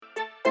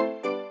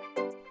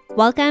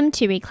Welcome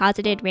to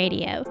Recloseted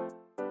Radio,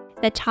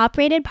 the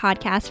top-rated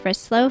podcast for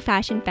slow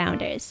fashion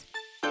founders.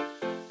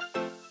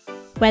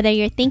 Whether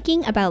you're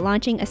thinking about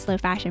launching a slow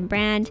fashion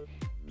brand,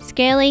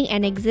 scaling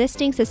an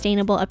existing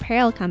sustainable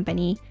apparel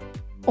company,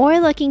 or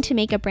looking to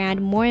make a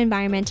brand more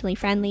environmentally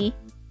friendly,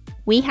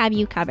 we have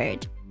you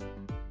covered.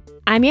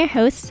 I'm your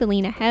host,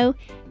 Selena Ho,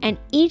 and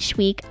each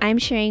week I'm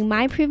sharing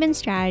my proven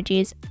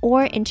strategies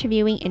or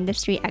interviewing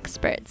industry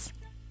experts.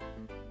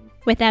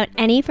 Without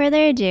any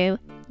further ado,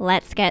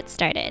 let's get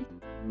started.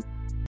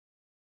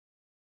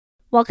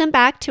 Welcome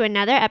back to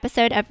another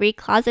episode of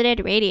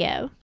Recloseted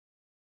Radio.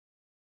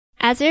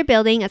 As you're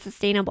building a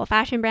sustainable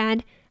fashion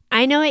brand,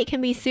 I know it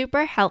can be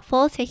super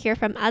helpful to hear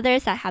from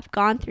others that have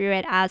gone through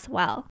it as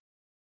well.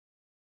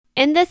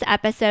 In this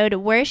episode,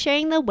 we're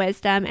sharing the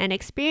wisdom and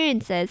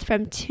experiences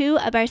from two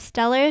of our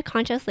stellar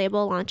Conscious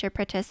Label Launcher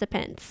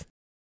participants.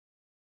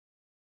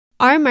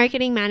 Our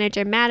marketing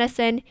manager,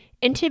 Madison,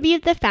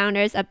 interviewed the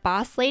founders of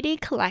Boss Lady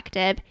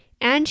Collective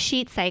and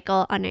Sheet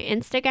Cycle on our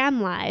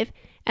Instagram Live,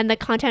 and the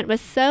content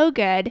was so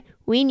good,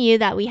 we knew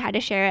that we had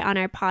to share it on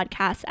our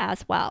podcast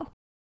as well.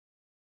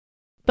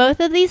 Both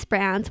of these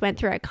brands went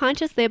through our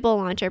Conscious Label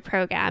Launcher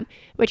program,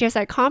 which is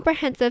our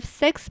comprehensive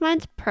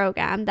 6-month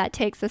program that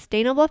takes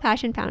sustainable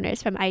fashion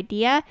founders from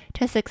idea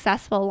to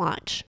successful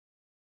launch.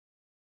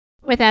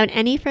 Without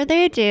any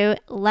further ado,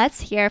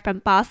 let's hear from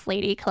Boss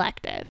Lady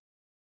Collective.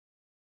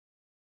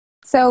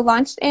 So,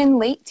 launched in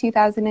late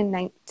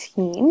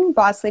 2019,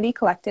 Boss Lady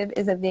Collective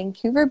is a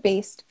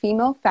Vancouver-based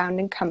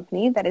female-founded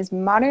company that is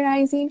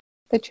modernizing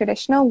the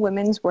traditional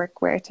women's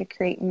workwear to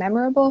create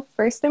memorable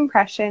first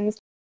impressions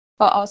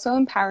while also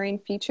empowering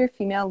future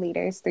female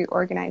leaders through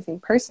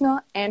organizing personal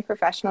and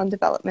professional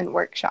development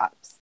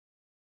workshops.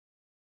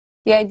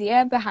 The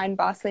idea behind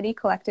Boss Lady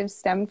Collective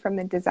stemmed from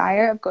the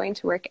desire of going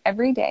to work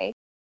every day,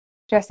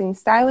 dressing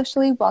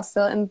stylishly while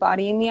still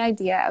embodying the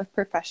idea of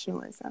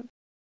professionalism.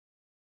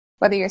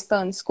 Whether you're still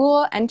in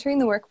school, entering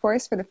the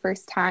workforce for the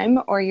first time,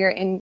 or you're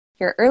in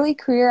your early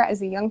career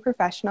as a young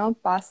professional,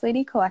 Boss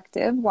Lady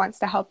Collective wants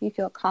to help you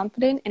feel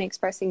confident in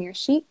expressing your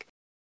chic,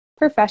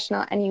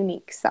 professional, and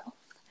unique self.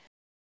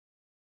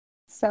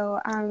 So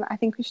I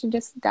think we should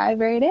just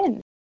dive right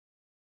in.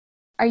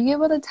 Are you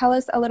able to tell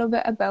us a little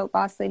bit about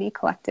Boss Lady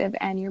Collective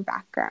and your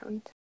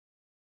background?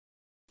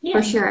 Yeah.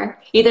 For sure.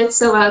 You did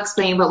so well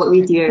explain about what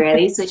we do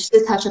already, so just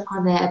to touch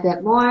upon that a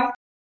bit more.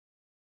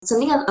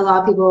 Something that a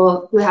lot of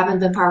people who haven't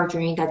been part of our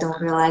journey that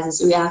don't realize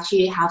is we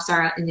actually have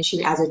started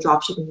initially as a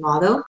dropshipping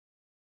model.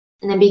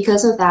 And then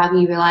because of that,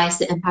 we realized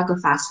the impact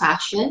of fast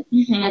fashion.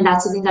 And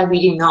that's something that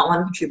we do not want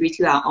to contribute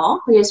to at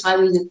all. Which is why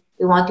we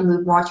want to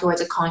move more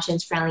towards a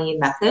conscience-friendly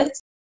method.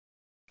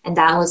 And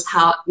that was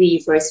how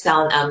we first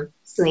found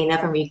Selena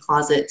from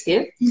Recloset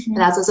too. And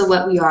that's also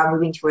what we are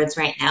moving towards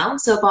right now.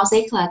 So Boss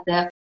Lady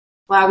Collective,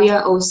 while we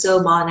are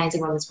also modernizing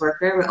women's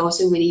workwear, we're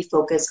also really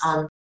focused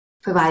on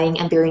providing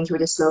and building toward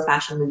the slow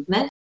fashion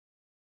movement.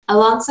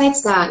 Alongside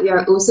that, we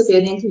are also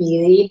building a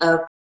community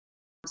of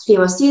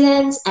female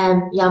students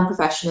and young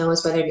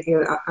professionals, whether you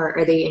are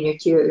early in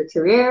your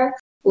career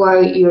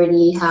or you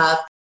already have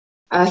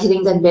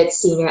hitting the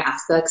mid-senior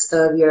aspects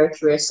of your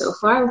career so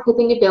far. We're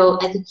hoping to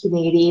build a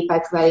community by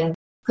providing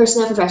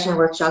personal and professional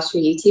workshops for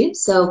you too.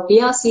 So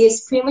BLC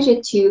is pretty much a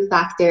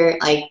 2-factor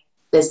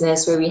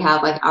business where we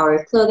have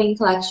our clothing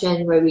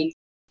collection where we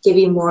give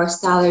you more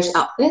stylish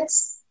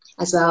outfits,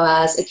 as well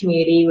as a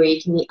community where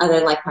you can meet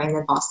other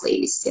like-minded boss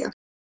ladies too.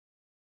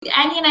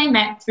 Annie and I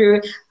met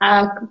through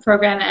a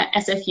program at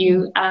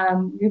SFU.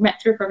 We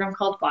met through a program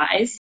called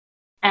WISE,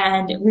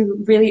 and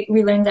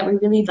we learned that we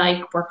really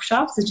like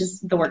workshops, which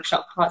is the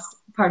workshop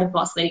part of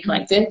Boss Lady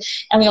Collective,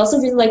 and we also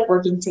really like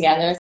working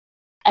together.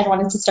 I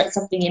wanted to start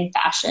something in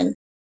fashion,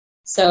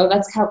 so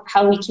that's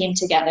how we came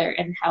together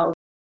and how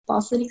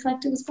Boss Lady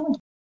Collective was born.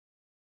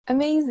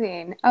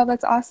 Amazing! Oh,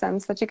 that's awesome!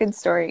 Such a good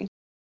story.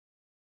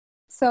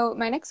 So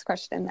my next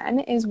question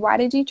then is, why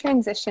did you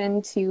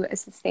transition to a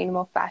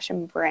sustainable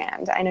fashion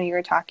brand? I know you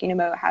were talking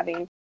about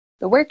having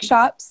the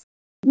workshops,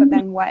 but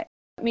then what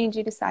made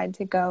you decide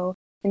to go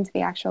into the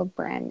actual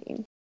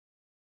branding?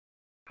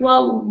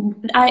 Well,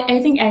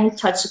 I think I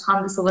touched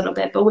upon this a little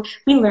bit, but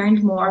we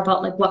learned more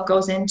about what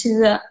goes into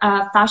the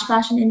fast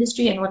fashion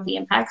industry and what the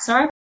impacts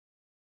are,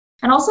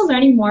 and also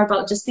learning more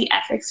about just the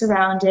ethics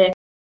around it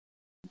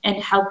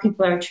and how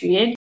people are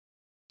treated.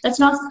 That's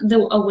not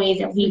a way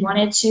that we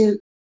wanted to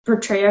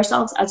portray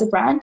ourselves as a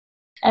brand,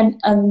 and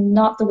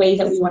not the way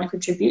that we want to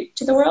contribute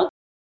to the world.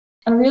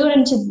 And we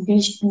wanted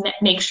to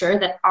make sure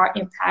that our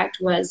impact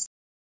was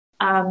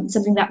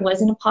something that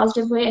was in a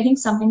positive way. I think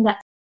something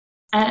that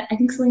I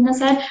think Selena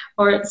said,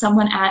 or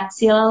someone at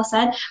CLL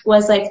said,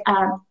 was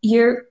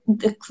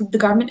the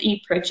garment that you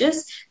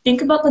purchase,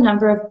 think about the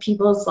number of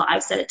people's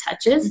lives that it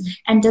touches,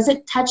 and does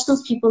it touch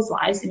those people's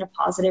lives in a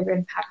positive or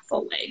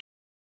impactful way?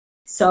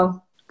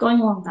 So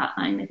going along that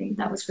line, I think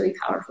that was really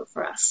powerful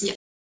for us. Yeah.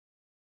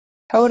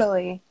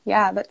 Totally.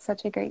 Yeah, that's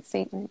such a great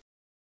statement.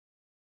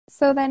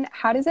 So then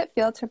how does it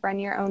feel to run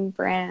your own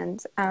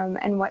brand?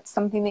 And what's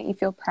something that you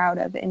feel proud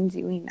of in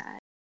doing that?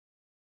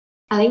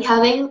 I think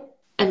having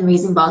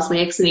amazing boss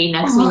lady actually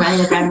next to me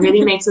running the brand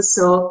really makes us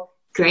so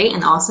great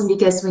and awesome,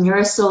 because when you're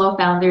a solo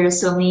founder,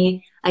 there's so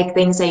many like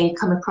things that you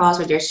come across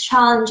where there's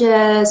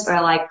challenges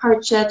or like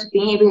hardships.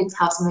 Being able to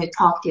have someone to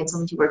talk to and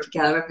someone to work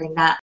together, I think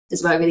that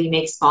is what really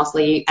makes Boss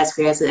Lady as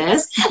great as it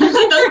is.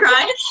 Don't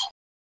cry.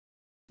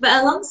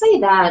 But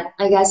alongside that,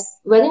 I guess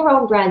running our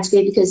own brand is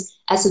great because,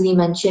 as Cindy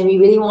mentioned, we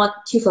really want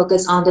to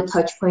focus on the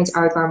touch points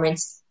our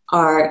garments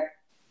are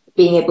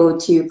being able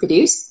to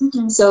produce.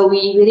 Mm-hmm. So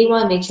we really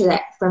want to make sure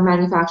that from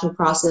manufacturing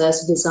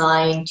process,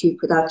 design to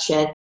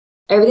production,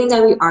 everything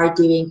that we are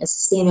doing is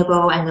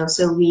sustainable, and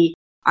also we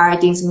are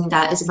doing something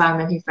that is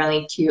environmentally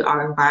friendly to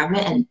our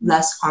environment and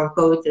less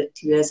harmful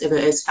to us if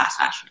it is fast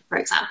fashion, for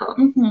example.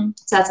 Mm-hmm.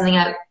 So that's something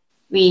that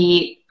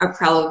we are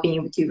proud of being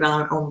able to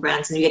run our own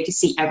brands, and we get to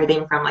see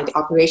everything from like the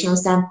operational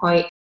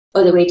standpoint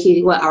all the way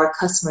to what our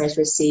customers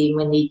receive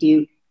when they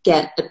do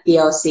get a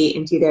BLC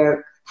into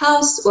their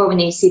house or when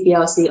they see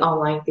BLC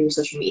online through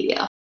social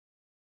media.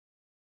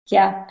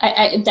 Yeah,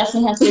 I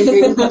definitely have to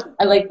agree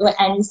with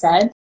what Annie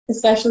said,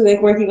 especially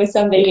like working with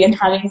somebody and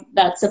having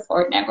that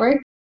support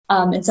network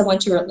and someone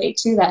to relate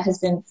to. That has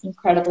been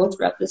incredible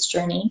throughout this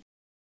journey.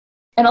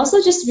 And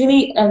also just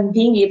really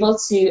being able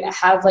to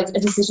have like a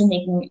decision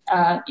making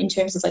in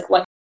terms of like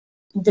what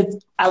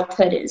the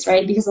output is,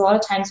 right? Because a lot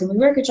of times when we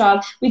work a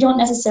job, we don't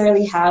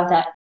necessarily have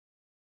that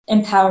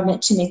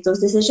empowerment to make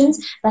those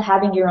decisions, but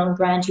having your own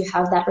brand, you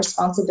have that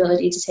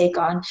responsibility to take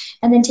on,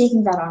 and then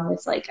taking that on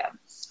with like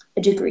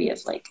a degree of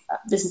like,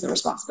 this is a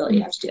responsibility,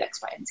 you have to do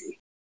X, Y, and Z.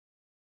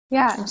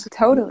 Yeah,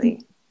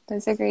 totally.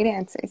 Those are great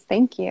answers.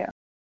 Thank you.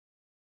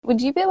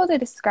 Would you be able to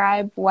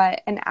describe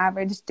what an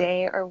average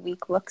day or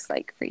week looks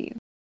like for you?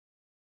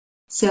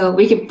 So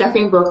we could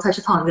definitely both touch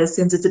upon this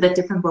since it's a bit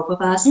different both of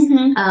us.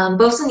 Mm-hmm.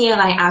 Both Sonia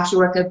and I actually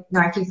work a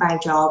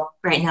 9-to-5 job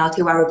right now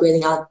too, while we're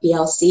building out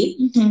BLC.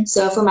 Mm-hmm.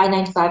 So for my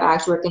 9-to-5, I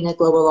actually work in a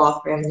global law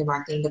firm in the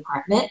marketing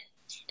department.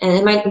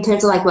 And in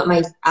terms of like what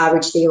my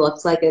average day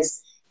looks like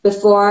is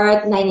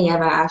before 9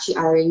 a.m. I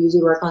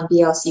usually work on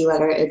BLC,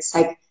 whether it's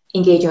like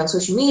engaging on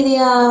social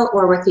media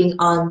or working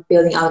on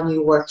building out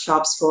new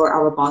workshops for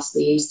our boss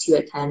ladies to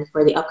attend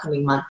for the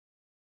upcoming month.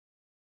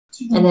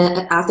 Mm-hmm. And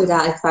then after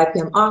that, at 5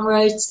 p.m.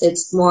 onwards,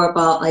 it's more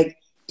about like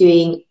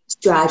doing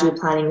strategy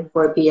planning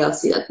for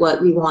BLC, like what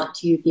we want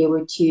to be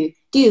able to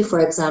do.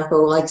 For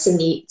example, like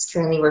Cindy is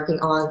currently working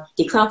on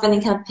the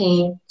crowdfunding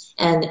campaign,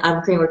 and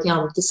I'm currently working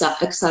on the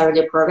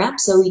accelerator program.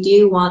 So we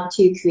do want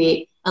to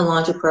create and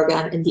launch a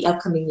program in the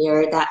upcoming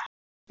year that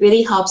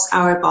really helps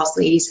our boss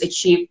ladies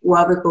achieve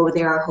whatever goal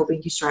they are hoping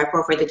to strive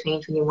for the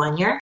 2021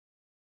 year.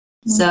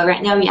 Mm-hmm. So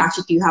right now we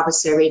actually do have a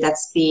survey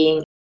that's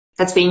being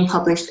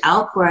published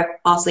out for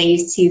boss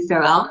ladies to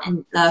fill out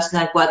and let us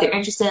know like what they're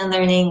interested in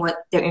learning,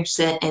 what they're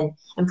interested in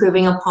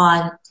improving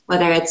upon,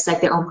 whether it's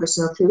like their own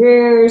personal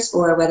careers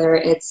or whether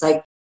it's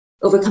like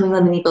overcoming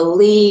limiting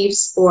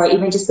beliefs or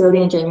even just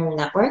building a genuine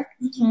network.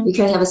 Mm-hmm. We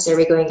currently have a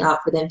survey going out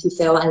for them to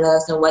fill and let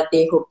us know what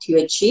they hope to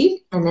achieve.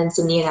 And then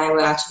Cindy and I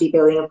will actually be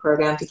building a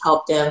program to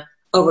help them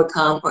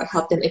overcome or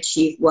help them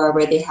achieve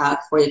whatever they have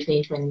for the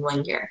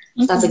 2021 year.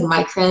 Mm-hmm. So that's like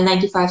my current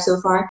 9-to-5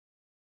 so far.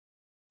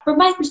 From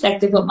my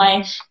perspective, what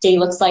my day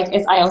looks like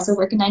is I also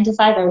work a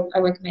 9-to-5. I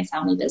work in my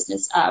family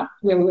business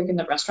where we work in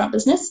the restaurant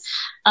business.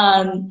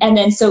 And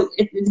then so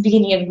at the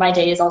beginning of my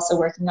day is also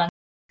working on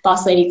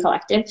Boss Lady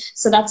Collective.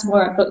 So that's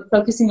more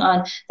focusing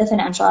on the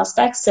financial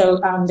aspects. So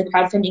the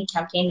crowdfunding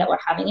campaign that we're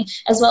having,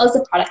 as well as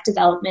the product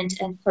development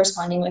and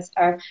corresponding with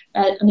our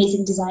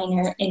amazing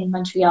designer in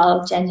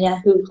Montreal,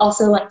 Jenya, who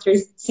also went through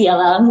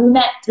CLL and we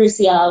met through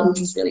CLL, which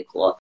was really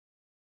cool.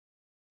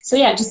 So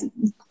yeah, just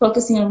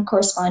focusing on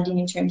corresponding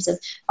in terms of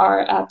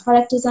our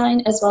product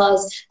design, as well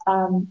as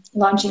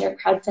launching our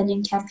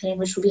crowdfunding campaign,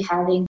 which we'll be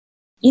having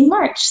in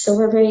March. So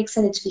we're very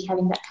excited to be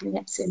having that coming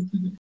up soon.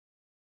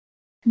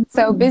 Mm-hmm.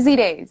 So busy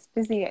days.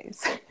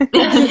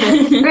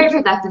 Very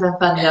productive and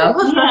fun though.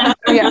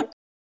 Yeah.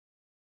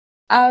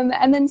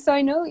 And then, so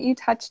I know you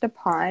touched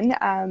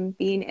upon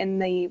being in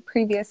the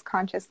previous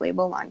Conscious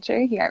Label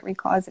launcher here at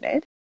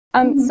Recloseted.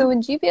 So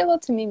would you be able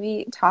to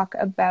maybe talk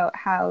about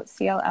how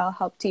CLL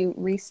helped you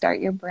restart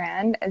your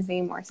brand as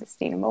a more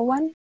sustainable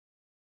one?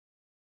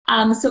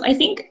 So I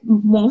think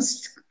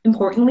most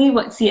importantly,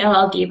 what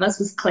CLL gave us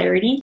was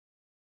clarity.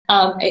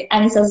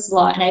 Annie says this a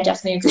lot, and I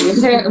definitely agree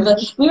with her. But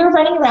we were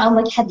running around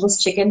like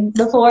headless chicken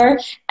before,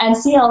 and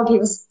CLL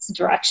gave us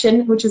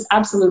direction, which was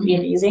absolutely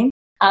amazing.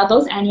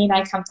 Both Annie and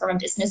I come from a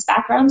business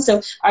background,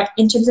 so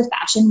in terms of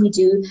fashion, we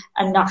do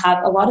not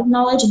have a lot of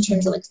knowledge in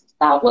terms of like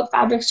what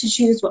fabrics to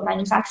choose, what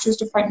manufacturers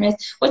to partner with,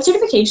 what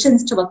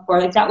certifications to look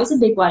for. Like that was a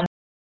big one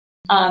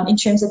in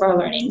terms of our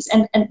learnings.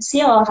 And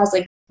CLL has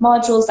like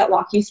modules that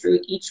walk you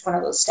through each one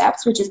of those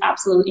steps, which is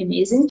absolutely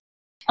amazing.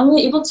 And we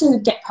were able to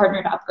get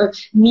partnered up or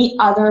meet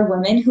other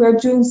women who are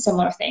doing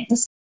similar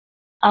things.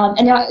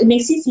 And now it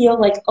makes you feel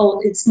like,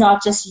 oh, it's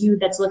not just you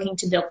that's looking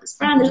to build this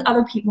brand. There's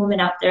other women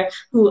out there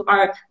who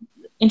are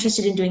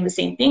interested in doing the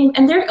same thing,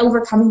 and they're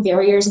overcoming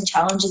barriers and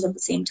challenges at the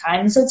same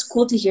time. And so it's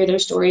cool to hear their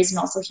stories and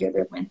also hear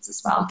their wins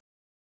as well.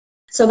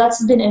 So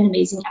that's been an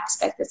amazing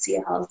aspect that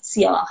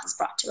CLL has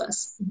brought to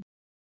us.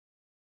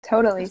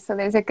 Totally. So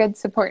there's a good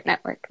support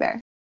network there.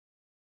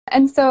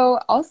 And so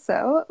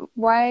also,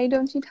 why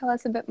don't you tell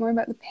us a bit more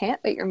about the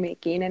pant that you're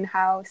making and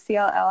how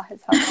CLL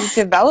has helped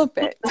you develop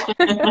it?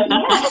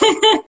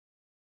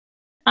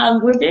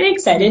 We're very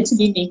excited to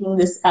be making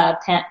this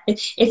pant.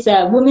 It's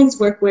a women's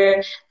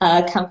workwear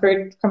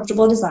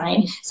comfortable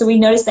design. So we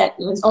noticed that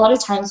it was a lot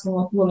of times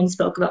when women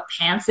spoke about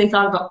pants, they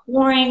thought about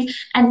boring,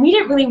 and we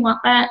didn't really want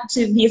that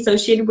to be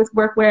associated with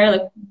workwear.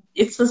 Like,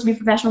 it's supposed to be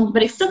professional,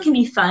 but it still can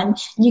be fun.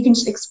 And you can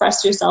just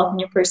express yourself and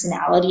your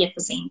personality at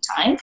the same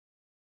time.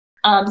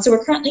 So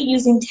we're currently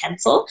using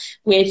Tencel,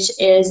 which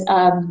is,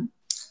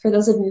 for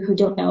those of you who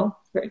don't know,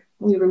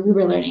 we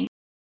were learning.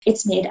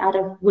 It's made out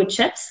of wood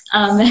chips,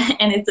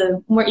 and it's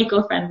a more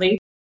eco-friendly.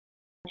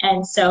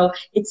 And so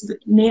it's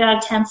made out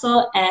of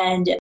Tencel,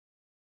 and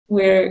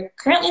we're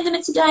currently in the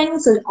midst of dyeing,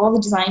 so all the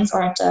designs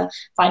aren't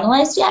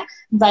finalized yet,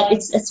 but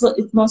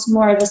it's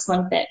more of a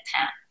slim fit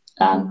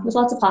pant with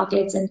lots of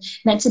pockets and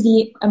meant to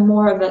be a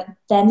more of a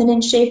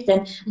feminine shape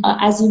than,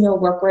 as you know,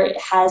 workwear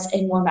it has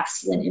a more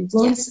masculine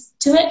influence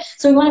to it.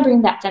 So we want to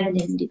bring that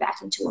femininity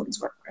back into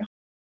women's workwear.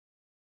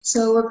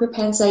 So workwear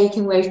pants that you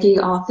can wear to the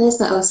office,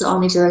 but also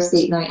on your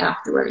date night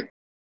afterward.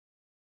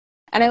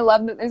 And I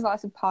love that there's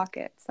lots of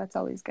pockets. That's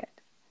always good.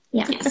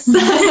 Yeah. Yes.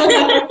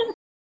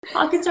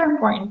 Pockets are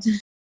important.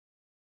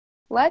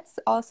 Let's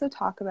also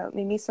talk about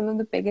maybe some of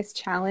the biggest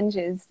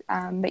challenges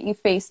that you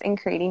faced in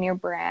creating your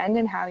brand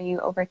and how you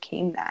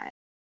overcame that.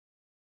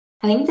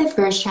 I think the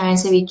first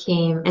challenge that we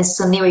came is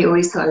something we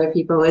always tell other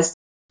people is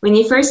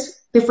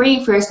before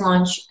you first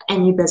launch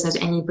any business,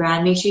 any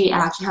brand, make sure you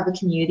actually have a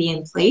community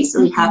in place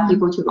so we have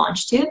people to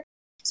launch to.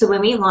 So when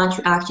we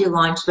actually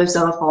launched with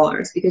 0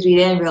 followers because we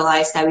didn't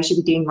realize that we should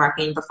be doing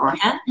marketing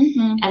beforehand.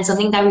 And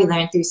something that we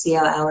learned through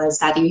CLL is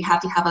that you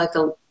have to have like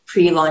a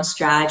pre-launch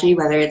strategy,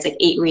 whether it's like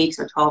 8 weeks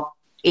or 12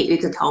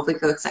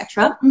 weeks,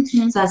 etc.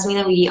 So that's something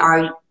that we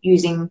are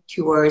using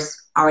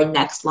towards our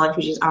next launch,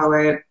 which is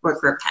our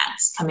workwear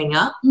pants coming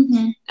up.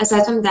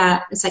 Aside from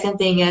that, the second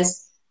thing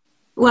is,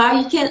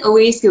 well, you can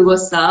always Google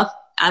stuff.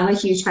 I'm a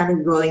huge fan of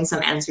Googling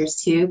some answers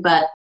too,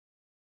 but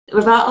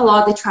without a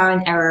lot of the trial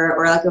and error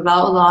or like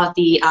without a lot of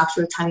the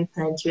actual time you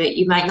put into it,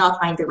 you might not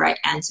find the right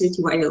answer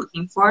to what you're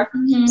looking for.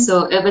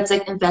 So if it's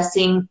like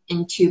investing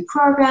into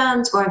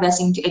programs or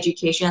investing into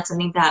education, that's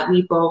something that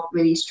we both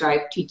really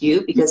strive to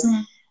do because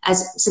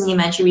as Cindy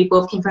mentioned, we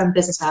both came from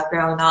business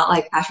background, not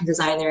like fashion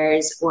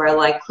designers or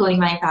like clothing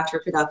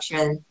manufacturer,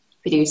 production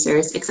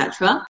producers,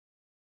 etc.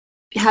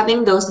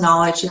 Having those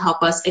knowledge to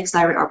help us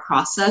accelerate our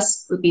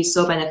process would be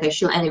so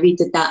beneficial. And if we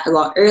did that a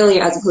lot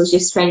earlier, as opposed to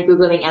just trying to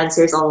Googling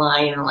answers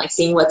online and like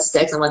seeing what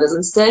sticks and what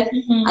doesn't stick,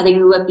 I think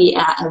we would be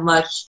at a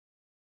much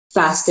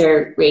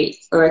faster rate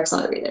or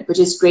accelerated, which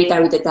is great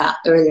that we did that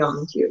early on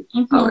into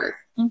our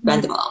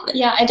brand development.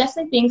 Yeah, I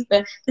definitely think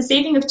that the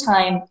saving of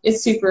time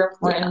is super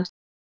important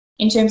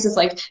in terms of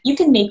like, you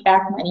can make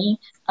back money,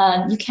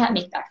 you can't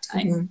make back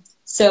time.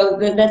 So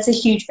that's a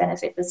huge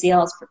benefit that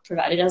CL has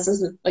provided us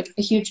as like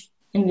a huge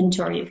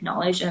inventory of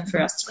knowledge and for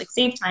us to like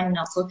save time and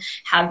also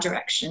have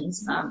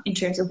directions in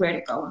terms of where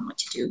to go and what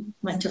to do,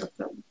 when to look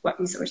for what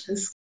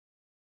resources.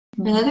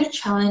 Another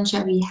challenge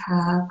that we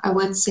have, I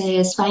would say,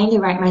 is finding the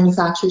right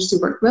manufacturers to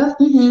work with.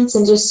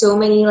 Since there's so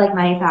many like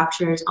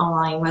manufacturers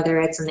online,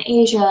 whether it's in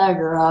Asia,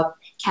 Europe,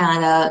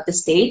 Canada, the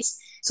States.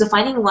 So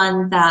finding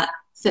one that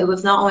fit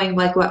with not only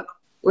like what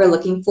we're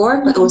looking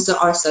for, but also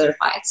are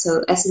certified.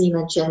 So as you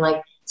mentioned,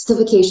 like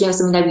certification is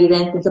something that we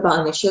didn't think about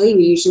initially.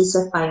 We usually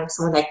start finding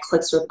someone that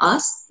clicks with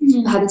us.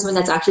 Having someone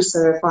that's actually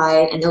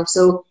certified and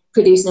also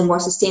produced in a more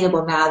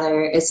sustainable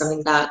manner is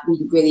something that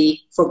we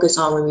really focus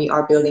on when we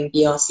are building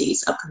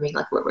BLC's upcoming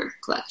like workwear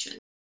collection.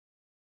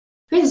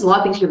 There's a lot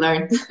of things we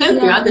learned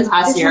throughout this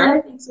past year. A lot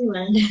of things we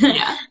learned.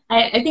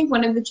 I think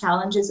one of the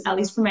challenges, at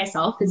least for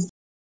myself, is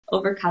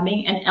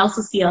overcoming, and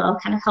also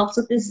CLL kind of helps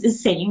with this,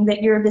 is saying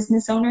that you're a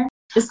business owner.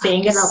 Just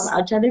saying it out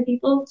loud to other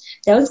people.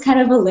 That was kind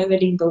of a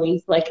limiting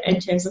belief, like in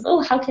terms of,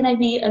 oh, how can I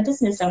be a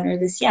business owner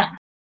this young?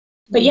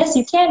 But yes,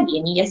 you can be,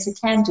 and yes, you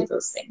can do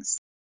those things.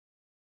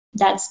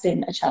 That's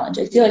been a challenge.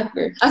 I feel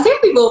like I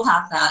think we both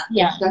have that.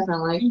 Yeah,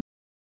 definitely.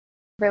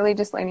 Really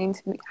just learning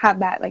to have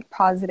that like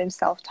positive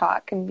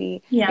self-talk and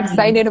be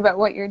excited about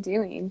what you're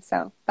doing.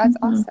 So that's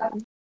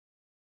awesome.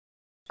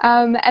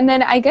 And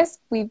then I guess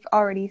we've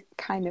already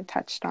kind of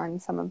touched on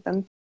some of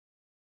them,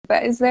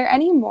 but is there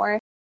any more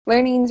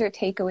learnings or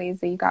takeaways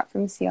that you got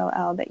from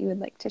CLL that you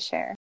would like to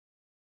share?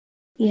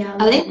 Yeah,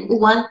 I think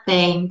one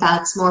thing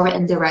that's more of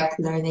an indirect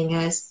learning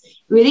is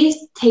really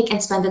take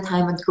and spend the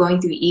time on going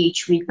through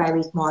each week by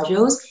week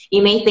modules.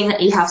 You may think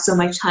that you have so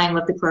much time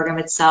with the program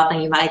itself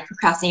and you might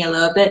procrastinate a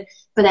little bit,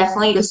 but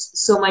definitely there's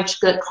so much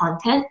good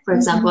content. For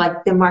example,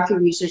 like the market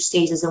research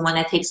stage is the one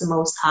that takes the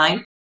most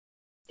time.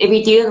 If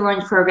you do enroll in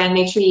the program,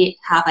 make sure you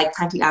have like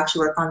time to actually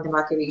work on the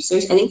market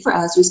research. I think for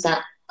us, we spent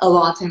a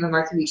lot of time on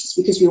market research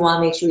because we want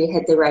to make sure we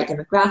hit the right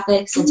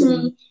demographics. And to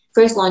we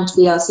first launched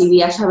BLC,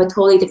 we actually have a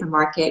totally different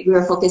market. We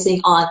were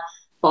focusing on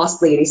boss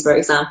ladies, for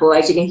example,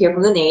 as you can hear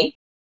from the name.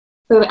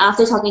 But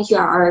after talking to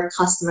our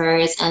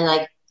customers and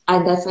like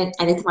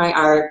identifying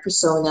our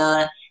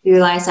persona we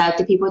realized that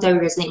the people that we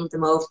resonate with the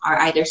most are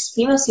either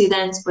female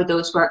students or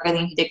those who are early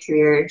into their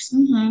careers.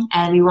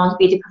 And we want to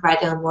be able to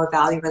provide them more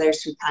value, whether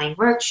it's through planning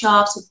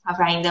workshops, or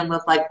providing them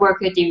with like work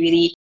that they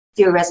really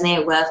do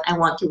resonate with and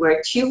want to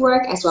wear to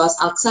work as well as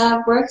outside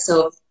of work.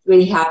 So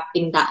really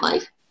having that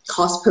like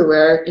cost per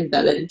wear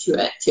embedded into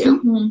it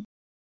too.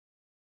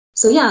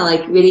 So yeah,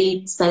 like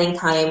really spending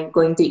time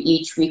going through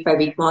each week by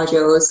week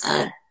modules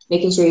and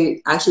making sure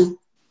you actually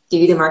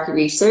do the market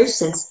research,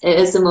 since it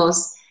is the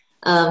most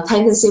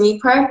time consuming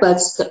part, but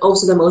it's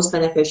also the most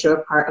beneficial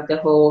part of the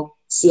whole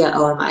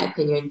CLL in my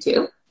opinion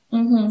too.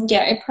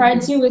 Yeah, it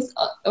provides you with,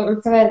 or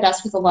provided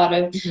us with a lot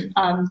of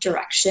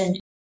direction.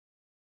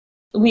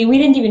 We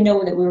didn't even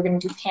know that we were going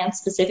to do pants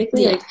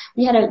specifically. Like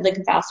we had a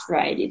vast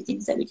variety of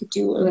things that we could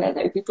do,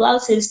 whether it be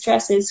blouses,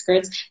 dresses,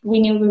 skirts. We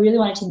knew we really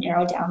wanted to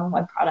narrow down on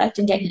one product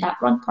and get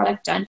that one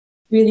product done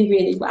really,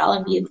 really well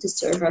and be able to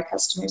serve our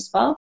customers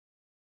well.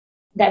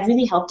 That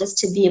really helped us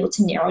to be able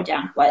to narrow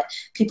down what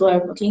people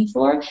are looking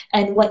for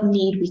and what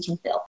need we can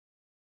fill.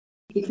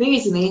 The community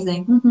is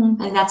amazing.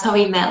 And that's how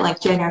we met like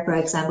Jenna, for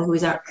example, who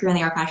is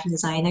currently our fashion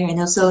designer, and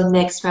also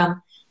Nix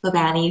from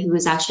Labani, who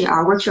is actually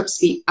our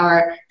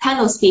our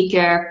panel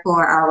speaker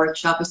for our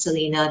workshop with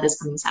Selena this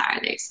coming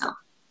Saturday. So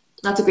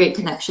lots of great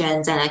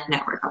connections and a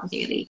network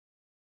opportunity.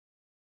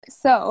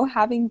 So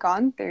having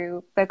gone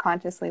through the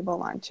Conscious Label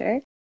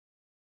launcher,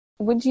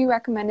 would you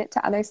recommend it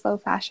to other slow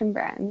fashion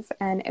brands?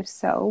 And if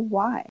so,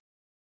 why?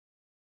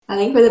 I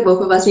think for the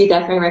both of us, we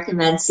definitely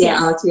recommend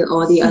CLL to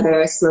all the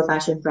other slow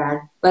fashion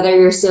brands. Whether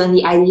you're still in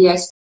the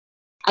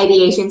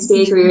ideation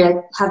stage where you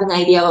like, have an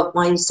idea of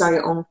wanting to start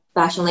your own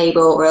fashion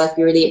label, or like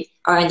you really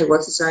are in the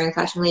works of starting a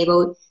fashion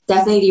label,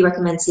 definitely do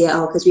recommend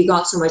CLL because we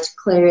got so much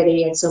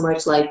clarity and so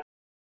much like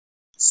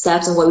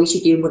steps on what we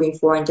should do moving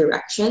forward in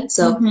direction.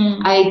 So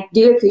I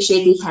do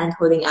appreciate the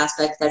hand-holding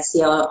aspect that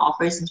CLL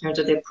offers in terms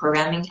of their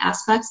programming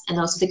aspects, and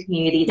also the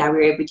community that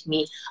we're able to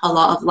meet a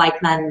lot of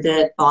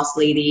like-minded boss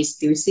ladies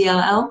through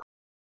CLL.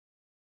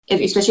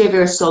 Especially if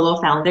you're a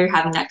solo founder,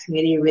 having that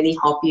community really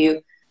help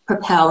you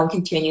propel and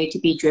continue to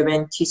be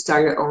driven to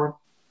start your own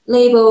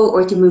label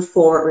or to move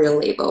forward with your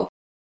label.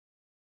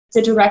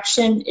 The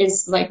direction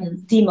is like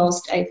the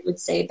most, I would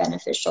say,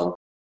 beneficial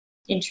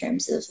in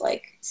terms of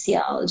like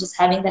CL, just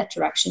having that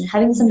direction,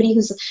 having somebody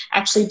who's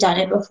actually done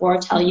it before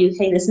tell you,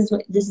 hey, this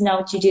is not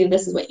what you do,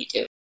 this is what you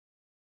do.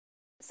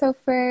 So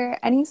for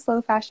any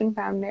slow fashion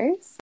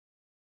founders,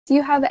 do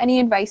you have any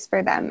advice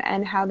for them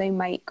and how they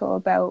might go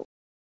about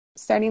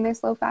starting their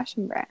slow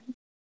fashion brand?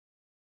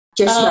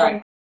 Just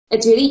start.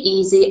 It's really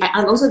easy.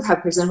 I'm also the type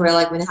of person where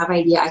like when I have an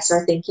idea, I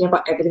start thinking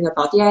about everything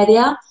about the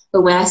idea.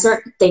 But when I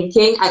start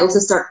thinking, I also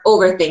start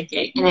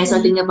overthinking. And I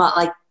start thinking about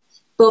like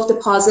both the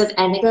positive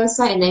and negative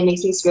side, and then it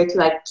makes me scared to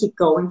like keep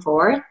going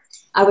forward.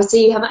 I would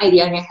say you have an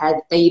idea in your head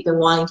that you've been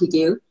wanting to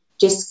do,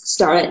 just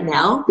start it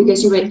now,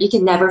 because you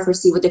can never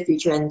foresee what the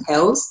future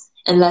entails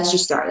unless you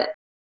start it.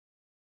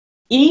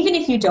 Even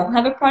if you don't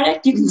have a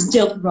product, you can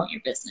still promote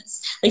your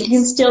business. Like you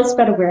can still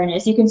spread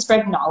awareness. You can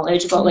spread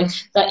knowledge about like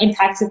the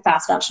impacts of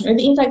fast fashion, or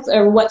the impacts,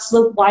 or why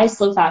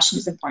slow fashion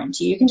is important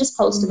to you. You can just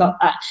post about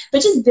that,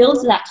 but just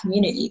build that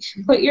community.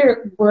 Put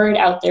your word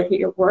out there. Put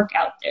your work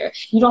out there.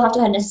 You don't have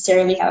to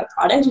necessarily have a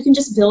product. You can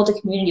just build a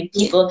community of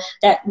people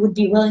that would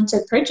be willing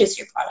to purchase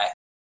your product,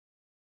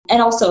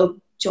 and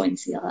also join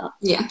CLL.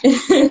 Yeah.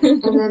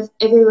 And then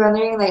if you're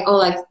wondering like, oh,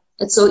 like,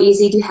 it's so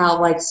easy to have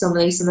like so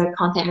many similar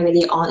content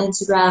already on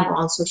Instagram or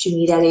on social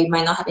media that you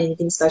might not have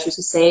anything special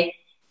to say.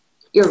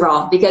 You're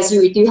wrong, because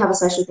you do have a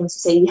special thing to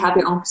say. You have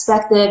your own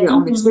perspective, your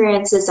own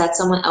experiences that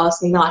someone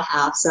else may not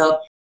have. So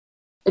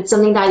it's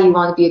something that you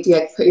want to be able to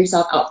like put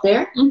yourself out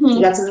there. So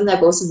that's something that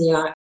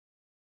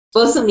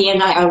both of me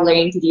and I are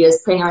learning to do,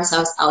 is putting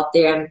ourselves out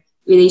there and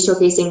really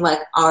showcasing like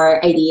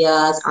our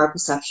ideas, our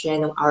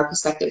perception, and our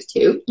perspective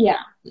too. Yeah,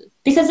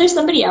 because there's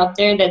somebody out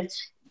there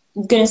that's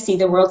going to see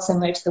the world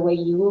similar to the way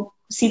you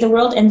see the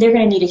world, and they're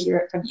going to need to hear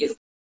it from you.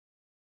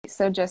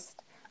 So just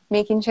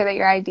making sure that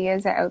your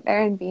ideas are out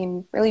there and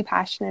being really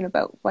passionate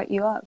about what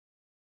you love.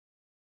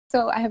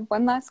 So I have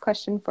one last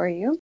question for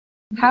you.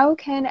 How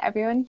can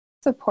everyone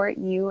support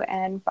you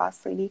and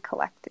Boss Lady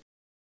Collective?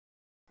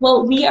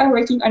 Well, we are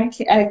working on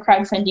a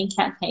crowdfunding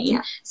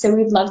campaign, so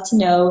we'd love to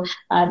know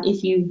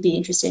if you'd be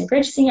interested in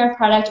purchasing our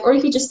product, or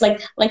if you just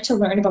like to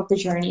learn about the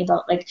journey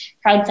about like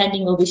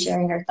crowdfunding. We'll be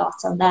sharing our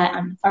thoughts on that,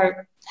 on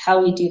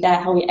how we do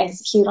that, how we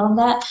execute on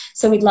that.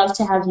 So we'd love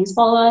to have you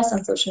follow us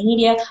on social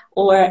media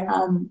or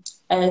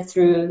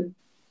through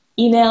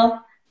email,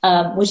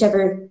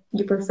 whichever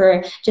you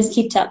prefer. Just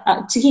keep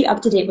up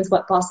to date with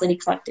what Boss Lady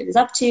Collective is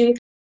up to.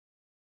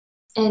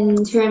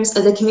 In terms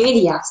of the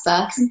community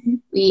aspects,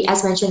 we,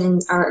 as mentioned in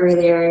our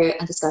earlier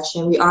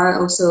discussion, we are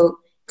also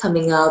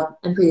coming up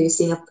and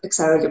producing an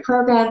accelerator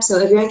program. So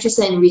if you're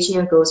interested in reaching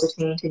your goals for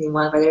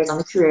 2021, whether it's on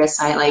the career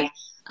side, like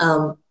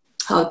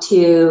how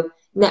to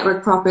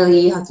network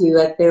properly, how to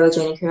like build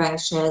genuine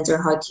connections, or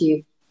how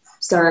to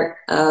start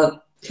a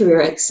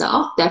career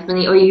itself,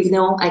 definitely, or you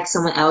know like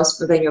someone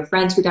else within your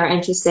friends who are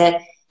interested,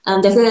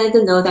 definitely let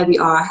them know that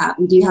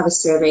we do have a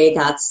survey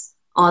that's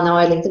on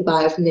our link in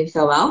bio from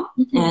InfoWell.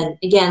 And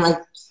again, like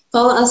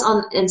follow us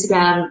on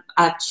Instagram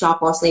at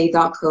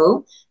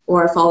shopbosslady.co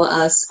or follow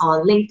us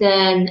on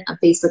LinkedIn,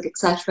 Facebook,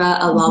 etc.,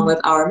 along with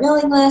our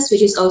mailing list,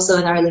 which is also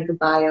in our link in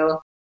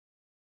bio.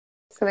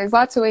 So there's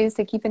lots of ways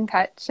to keep in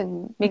touch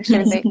and make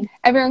sure that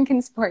everyone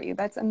can support you.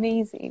 That's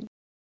amazing.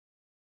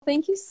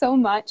 Thank you so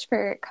much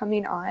for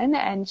coming on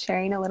and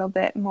sharing a little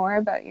bit more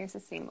about your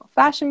sustainable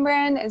fashion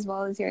brand, as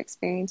well as your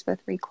experience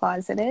with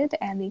Recloseted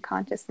and the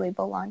Conscious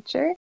Label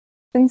launcher.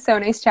 It's been so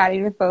nice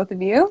chatting with both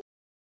of you.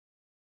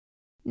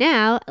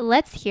 Now,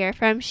 let's hear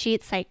from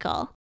Sheet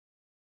Cycle.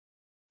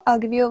 I'll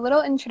give you a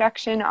little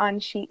introduction on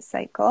Sheet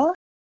Cycle.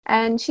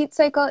 And Sheet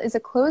Cycle is a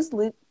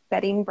closed-loop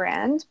bedding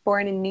brand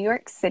born in New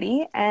York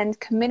City and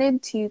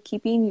committed to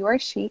keeping your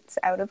sheets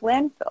out of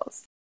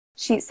landfills.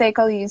 Sheet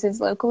Cycle uses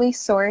locally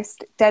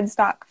sourced dead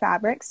stock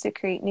fabrics to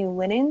create new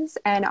linens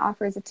and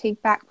offers a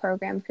take-back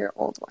program for your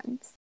old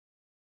ones.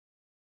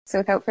 So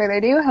without further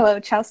ado, hello,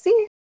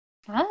 Chelsea.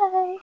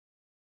 Hi.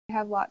 I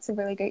have lots of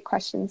really great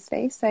questions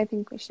today, so I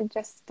think we should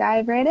just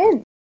dive right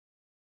in.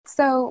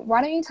 So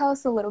why don't you tell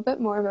us a little bit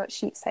more about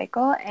Sheet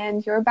Cycle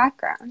and your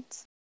background?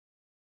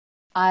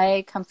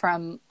 I come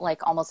from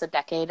like almost a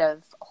decade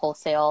of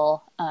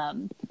wholesale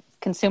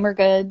consumer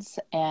goods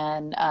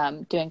and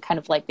doing kind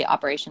of like the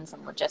operations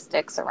and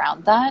logistics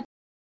around that.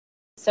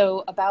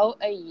 So about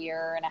a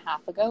year and a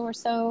half ago or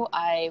so,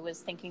 I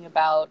was thinking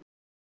about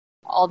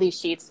all these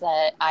sheets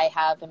that I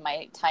have in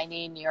my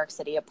tiny New York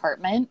City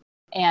apartment.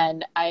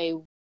 And I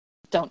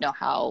don't know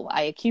how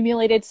I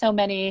accumulated so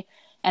many.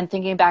 And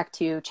thinking back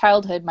to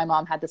childhood, my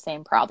mom had the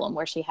same problem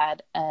where she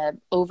had an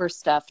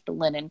overstuffed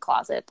linen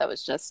closet that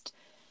was just,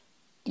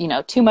 you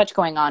know, too much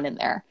going on in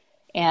there.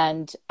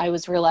 And I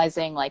was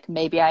realizing like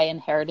maybe I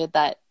inherited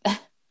that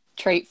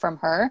trait from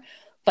her,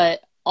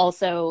 but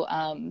also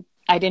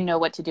I didn't know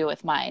what to do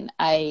with mine.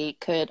 I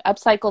could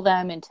upcycle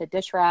them into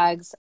dish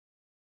rags,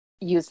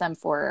 use them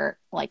for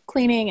like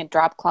cleaning and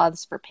drop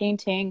cloths for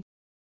painting.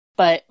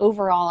 But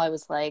overall, I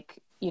was like,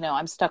 you know,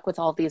 I'm stuck with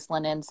all these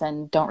linens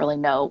and don't really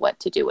know what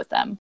to do with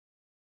them.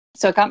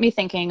 So it got me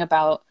thinking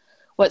about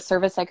what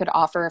service I could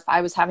offer. If I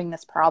was having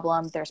this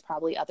problem, there's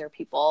probably other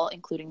people,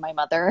 including my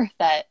mother,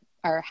 that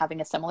are having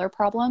a similar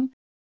problem.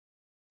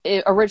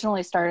 It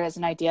originally started as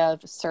an idea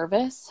of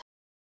service,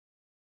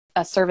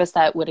 a service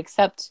that would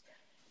accept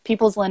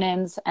people's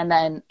linens and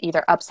then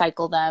either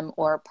upcycle them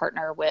or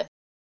partner with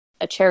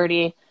a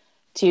charity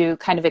to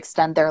kind of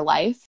extend their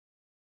life.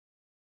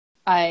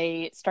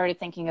 I started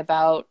thinking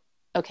about,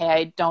 okay,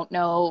 I don't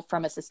know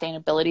from a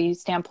sustainability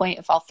standpoint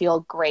if I'll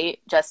feel great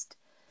just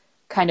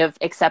kind of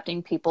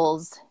accepting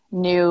people's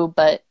new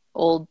but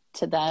old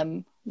to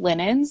them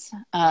linens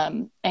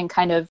and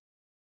kind of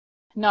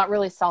not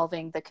really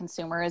solving the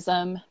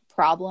consumerism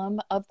problem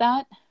of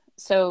that.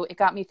 So it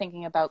got me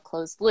thinking about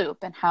closed loop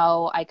and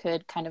how I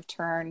could kind of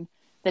turn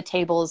the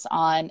tables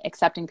on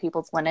accepting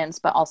people's linens,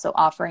 but also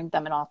offering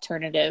them an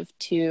alternative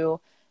to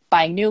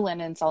buying new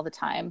linens all the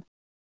time.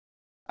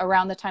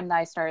 Around the time that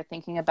I started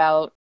thinking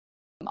about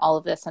all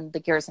of this and the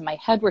gears in my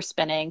head were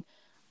spinning,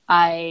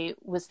 I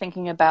was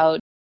thinking about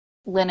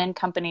linen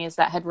companies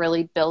that had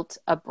really built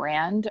a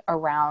brand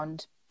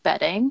around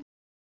bedding,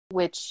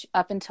 which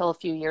up until a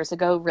few years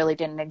ago really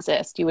didn't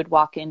exist. You would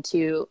walk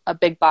into a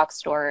big box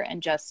store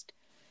and just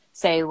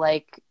say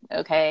like,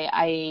 okay,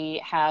 I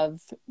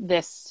have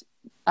this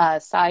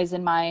size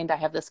in mind. I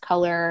have this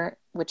color,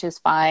 which is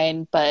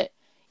fine. But,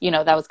 you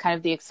know, that was kind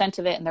of the extent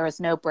of it. And there was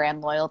no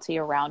brand loyalty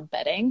around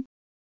bedding.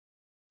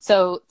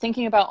 So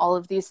thinking about all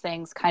of these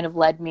things kind of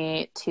led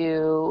me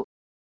to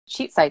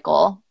Sheet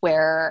Cycle,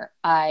 where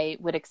I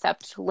would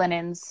accept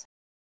linens,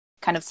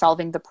 kind of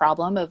solving the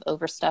problem of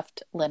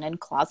overstuffed linen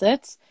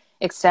closets,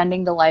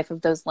 extending the life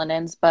of those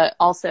linens, but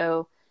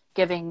also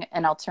giving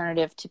an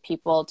alternative to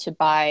people to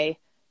buy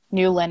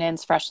new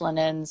linens, fresh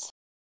linens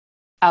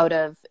out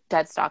of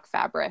dead stock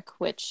fabric,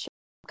 which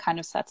kind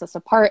of sets us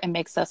apart and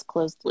makes us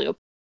closed loop.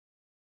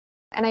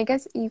 And I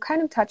guess you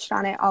kind of touched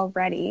on it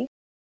already.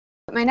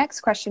 My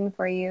next question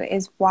for you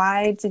is,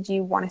 why did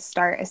you want to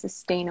start a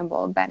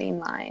sustainable bedding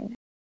line?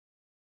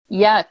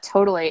 Yeah,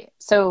 totally.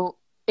 So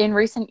in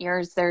recent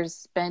years,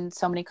 there's been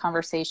so many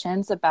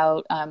conversations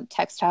about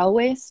textile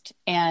waste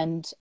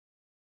and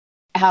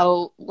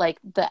how like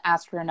the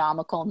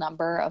astronomical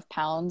number of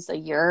pounds a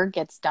year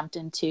gets dumped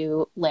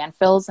into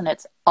landfills, and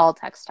it's all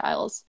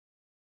textiles.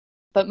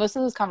 But most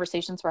of those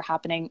conversations were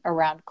happening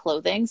around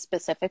clothing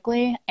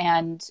specifically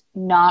and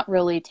not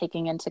really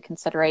taking into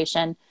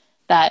consideration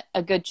that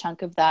a good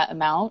chunk of that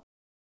amount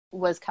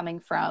was coming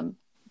from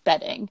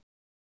bedding,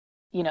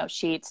 you know,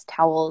 sheets,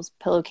 towels,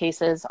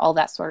 pillowcases, all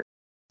that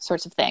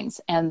sorts of things.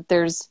 And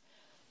there's,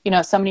 you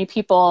know, so many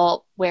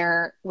people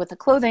where with a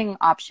clothing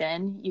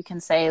option, you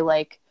can say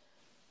like,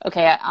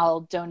 okay,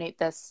 I'll donate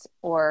this,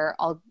 or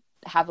I'll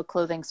have a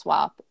clothing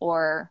swap,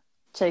 or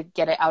to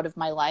get it out of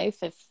my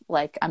life if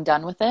like I'm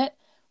done with it.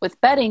 With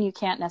bedding, you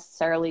can't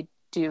necessarily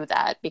do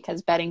that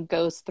because bedding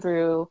goes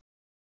through,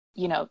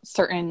 you know,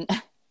 certain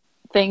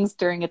things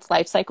during its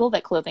life cycle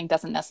that clothing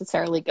doesn't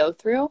necessarily go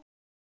through.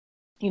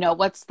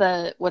 what's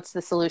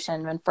the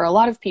solution? And for a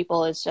lot of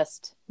people, it's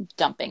just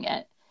dumping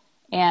it.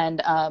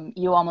 And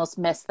you almost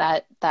miss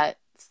that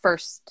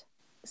first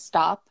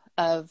stop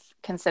of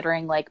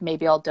considering, like,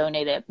 maybe I'll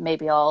donate it,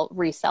 maybe I'll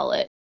resell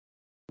it.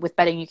 With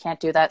bedding, you can't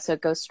do that, so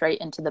it goes straight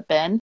into the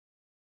bin.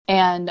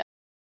 And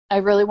I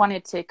really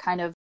wanted to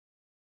kind of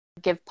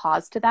give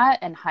pause to that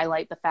and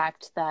highlight the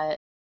fact that,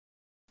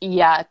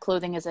 yeah,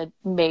 clothing is a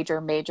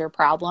major, major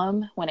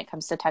problem when it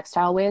comes to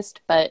textile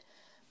waste, but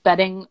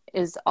bedding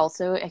is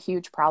also a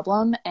huge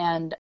problem.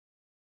 And,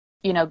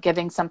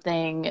 giving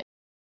something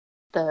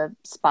the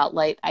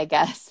spotlight, I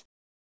guess,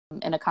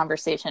 in a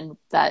conversation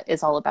that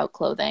is all about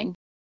clothing.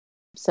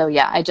 So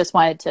yeah, I just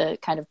wanted to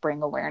kind of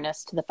bring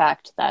awareness to the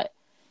fact that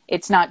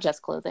it's not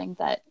just clothing,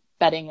 that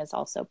bedding is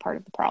also part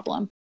of the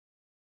problem.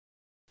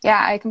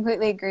 Yeah, I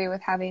completely agree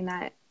with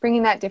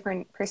bringing that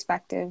different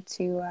perspective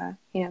to,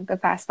 the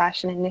fast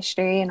fashion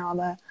industry and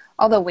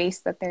all the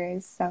waste that there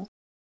is. So,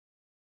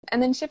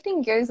 and then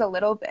shifting gears a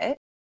little bit,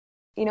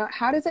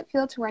 how does it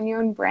feel to run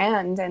your own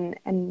brand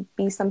and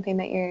be something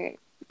that you're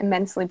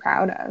immensely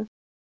proud of?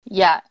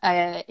 Yeah,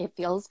 it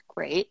feels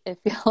great. It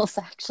feels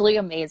actually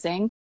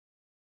amazing.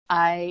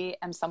 I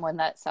am someone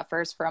that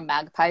suffers from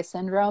magpie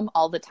syndrome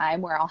all the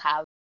time, where I'll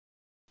have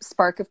a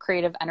spark of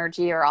creative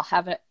energy, or I'll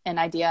have an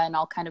idea and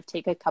I'll kind of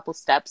take a couple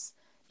steps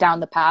down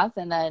the path,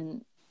 and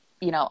then,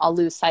 I'll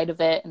lose sight of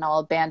it and I'll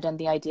abandon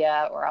the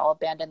idea, or I'll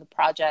abandon the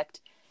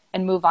project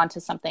and move on to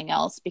something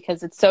else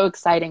because it's so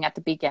exciting at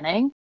the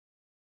beginning.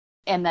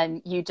 And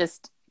then you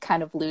just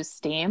kind of lose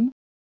steam.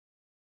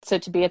 So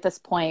to be at this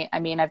point, I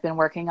mean, I've been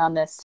working on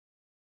this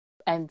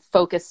and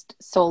focused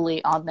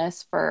solely on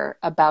this for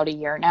about a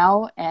year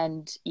now.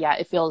 And yeah,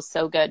 it feels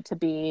so good to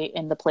be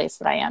in the place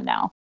that I am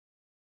now.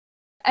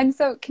 And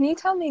so can you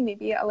tell me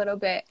maybe a little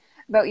bit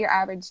about your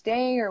average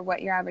day or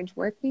what your average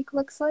work week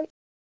looks like?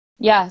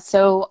 Yeah,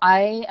 so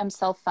I am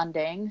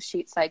self-funding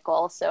Sheet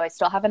Cycle. So I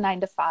still have a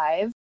 9 to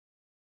 5,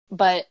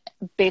 but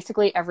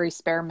basically every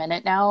spare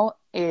minute now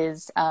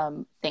is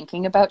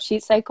thinking about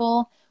Sheet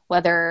Cycle,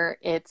 whether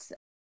it's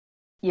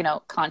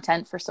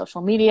content for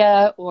social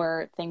media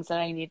or things that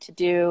I need to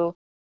do,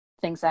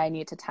 things that I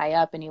need to tie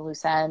up, any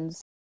loose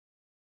ends,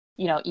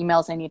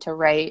 emails I need to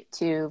write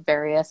to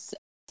various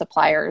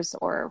suppliers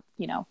or,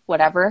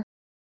 whatever.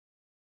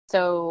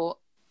 So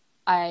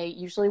I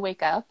usually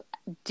wake up,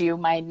 do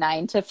my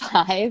 9 to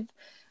 5,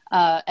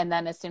 and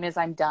then as soon as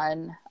I'm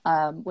done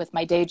with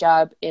my day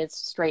job, it's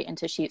straight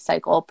into Sheet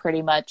Cycle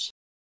pretty much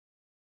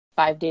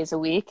 5 days a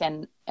week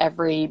and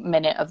every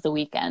minute of the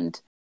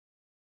weekend.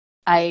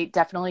 I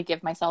definitely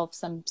give myself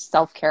some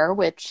self-care,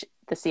 which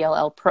the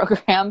CLL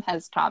program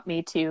has taught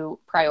me to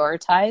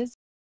prioritize.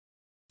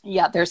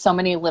 Yeah, there's so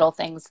many little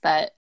things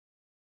that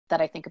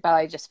I think about.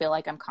 I just feel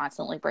like I'm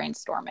constantly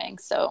brainstorming.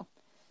 So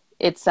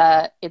it's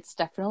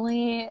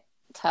definitely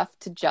tough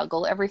to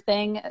juggle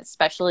everything,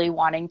 especially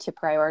wanting to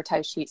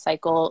prioritize Sheet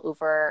Cycle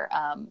over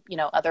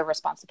other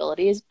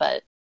responsibilities,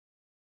 but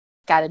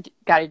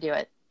gotta do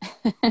it.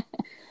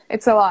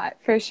 It's a lot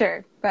for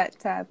sure, but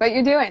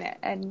you're doing it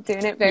and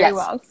doing it very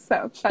well.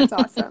 So that's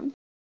awesome.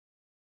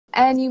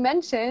 And you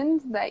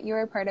mentioned that you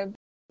were part of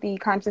the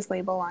Conscious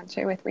Label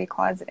launcher with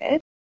Recloseted.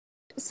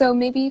 So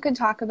maybe you could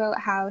talk about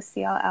how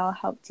CLL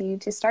helped you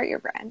to start your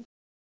brand.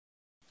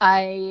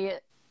 I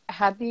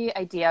had the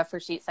idea for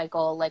Sheet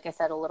Cycle, like I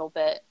said, a little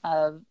bit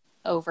of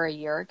over a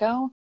year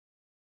ago.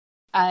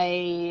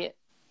 I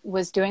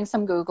was doing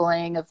some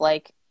Googling of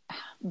like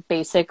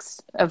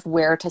basics of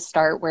where to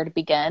start, where to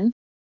begin.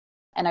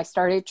 And I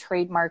started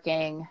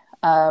trademarking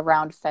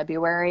around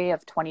February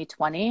of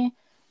 2020,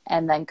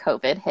 and then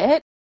COVID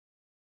hit.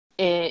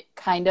 It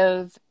kind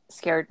of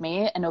scared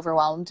me and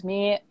overwhelmed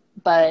me,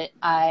 but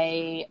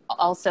I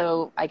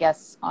also, I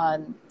guess,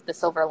 on the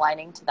silver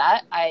lining to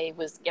that, I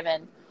was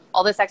given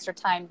all this extra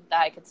time that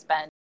I could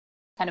spend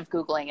kind of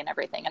Googling and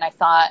everything. And I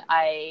thought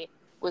I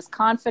was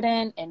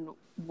confident in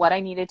what I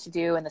needed to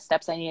do and the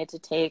steps I needed to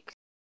take,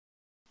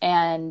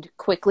 and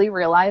quickly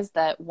realized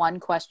that one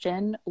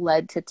question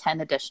led to 10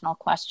 additional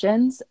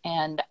questions.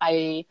 And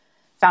I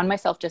found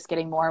myself just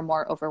getting more and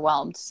more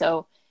overwhelmed.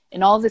 So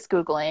in all of this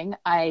Googling,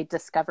 I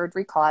discovered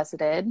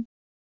Recloseted.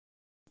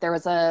 There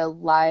was a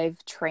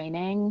live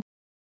training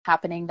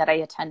happening that I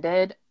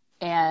attended,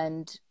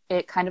 and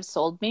it kind of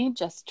sold me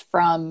just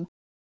from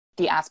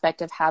the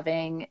aspect of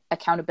having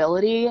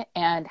accountability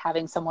and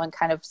having someone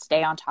kind of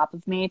stay on top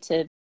of me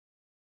to,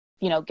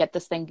 get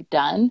this thing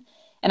done.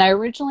 And I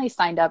originally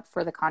signed up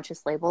for the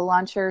Conscious Label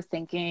launcher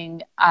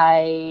thinking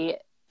I,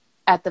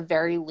 at the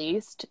very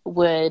least,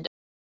 would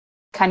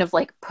kind of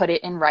like put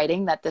it in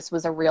writing that this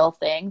was a real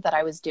thing that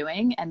I was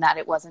doing, and that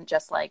it wasn't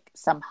just like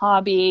some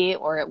hobby,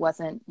 or it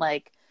wasn't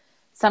like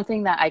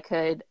something that I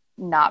could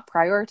not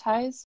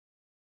prioritize.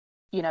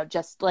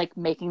 Just like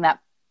making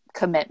that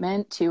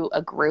commitment to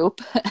a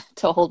group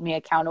to hold me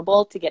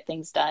accountable to get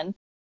things done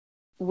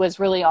was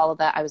really all of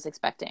that I was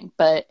expecting.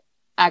 But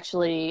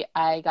actually,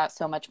 I got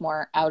so much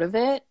more out of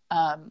it,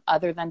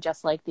 other than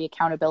just like the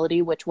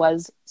accountability, which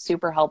was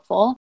super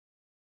helpful.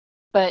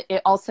 But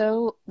it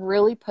also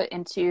really put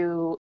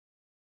into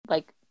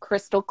like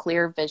crystal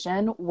clear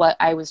vision, what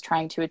I was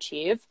trying to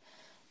achieve,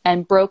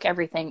 and broke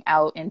everything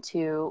out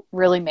into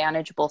really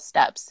manageable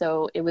steps.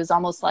 So it was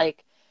almost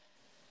like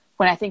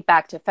when I think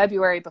back to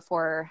February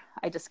before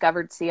I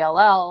discovered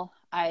CLL,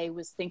 I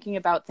was thinking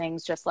about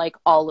things just like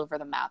all over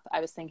the map. I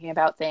was thinking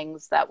about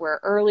things that were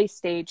early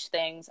stage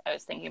things. I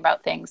was thinking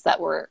about things that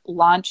were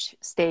launch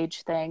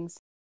stage things.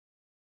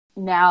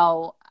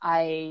 Now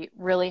I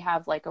really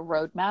have like a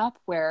roadmap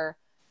where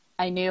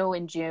I knew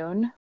in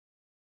June,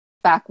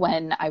 back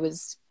when I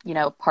was,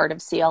 part of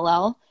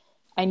CLL,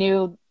 I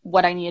knew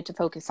what I needed to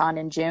focus on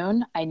in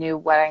June. I knew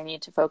what I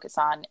needed to focus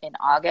on in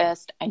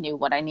August. I knew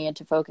what I needed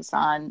to focus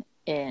on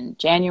in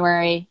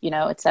January,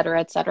 et cetera,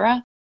 et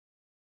cetera.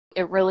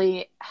 It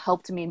really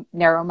helped me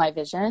narrow my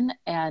vision.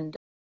 And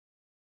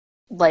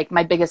like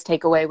my biggest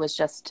takeaway was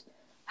just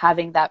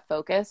having that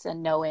focus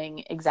and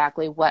knowing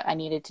exactly what I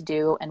needed to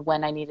do and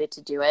when I needed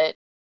to do it,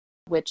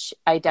 which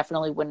I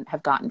definitely wouldn't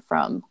have gotten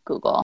from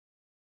Google.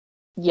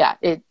 Yeah,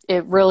 it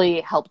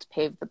really helped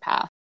pave the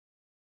path.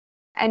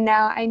 And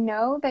now I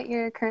know that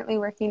you're currently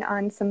working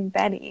on some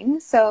bedding.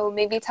 So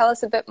maybe tell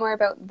us a bit more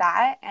about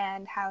that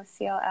and how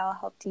CLL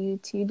helped you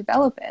to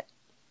develop it.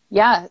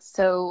 Yeah,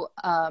 so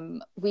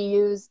we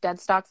use dead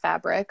stock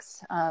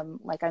fabrics,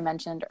 like I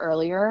mentioned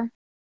earlier,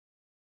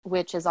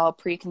 which is all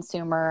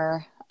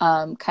pre-consumer,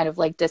 kind of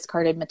like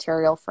discarded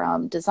material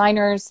from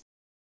designers.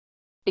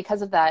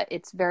 Because of that,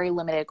 it's very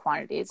limited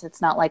quantities.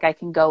 It's not like I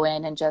can go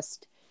in and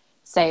just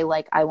say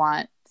like I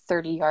want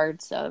 30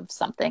 yards of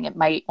something. It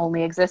might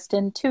only exist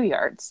in 2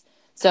 yards.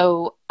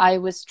 So I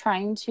was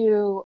trying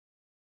to,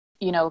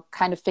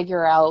 kind of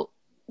figure out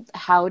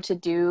how to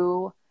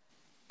do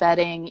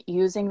bedding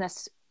using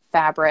this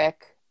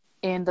fabric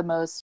in the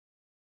most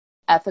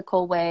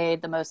ethical way,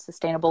 the most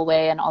sustainable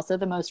way, and also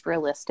the most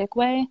realistic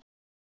way,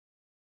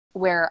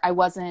 where I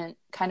wasn't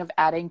kind of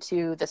adding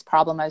to this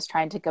problem I was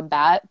trying to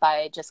combat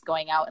by just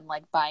going out and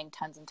like buying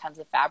tons and tons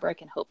of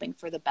fabric and hoping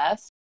for the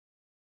best.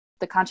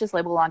 The Conscious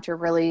Label Launcher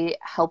really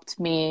helped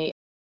me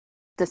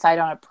decide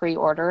on a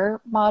pre-order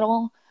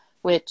model,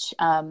 which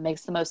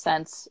makes the most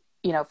sense,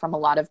 from a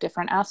lot of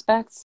different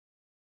aspects.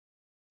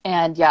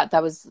 And yeah,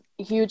 that was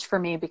huge for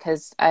me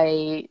because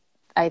I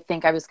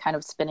think I was kind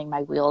of spinning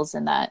my wheels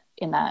in that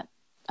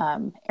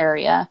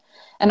area.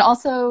 And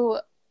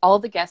also all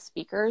the guest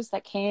speakers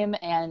that came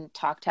and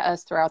talked to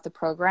us throughout the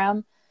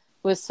program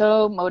was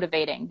so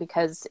motivating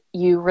because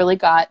you really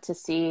got to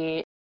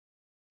see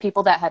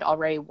people that had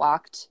already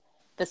walked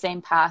the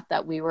same path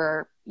that we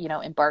were,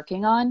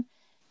 embarking on.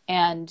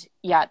 And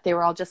yeah, they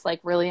were all just like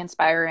really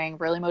inspiring,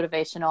 really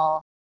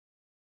motivational.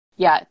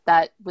 Yeah,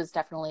 that was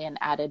definitely an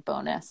added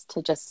bonus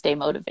to just stay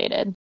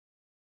motivated.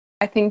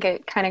 I think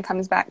it kind of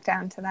comes back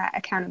down to that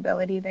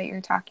accountability that you're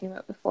talking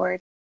about before.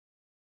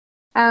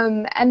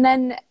 And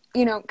then,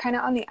 kind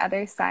of on the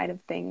other side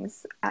of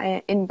things,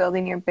 in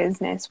building your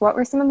business, what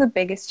were some of the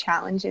biggest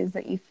challenges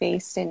that you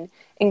faced in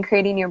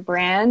creating your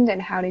brand,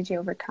 and how did you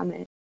overcome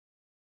it?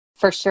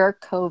 For sure,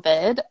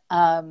 COVID,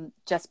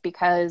 just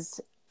because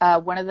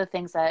one of the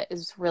things that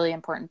is really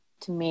important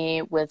to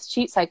me with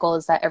Sheet Cycle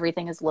is that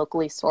everything is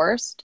locally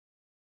sourced.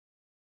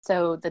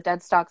 So the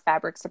dead stock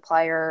fabric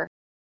supplier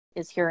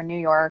is here in New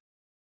York.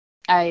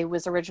 I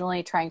was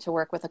originally trying to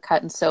work with a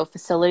cut and sew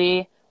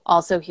facility,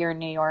 also here in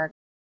New York,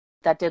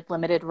 that did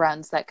limited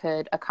runs that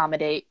could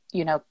accommodate,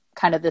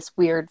 kind of this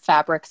weird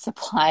fabric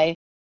supply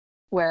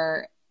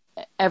where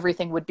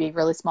everything would be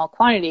really small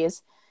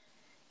quantities.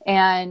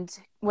 And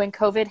when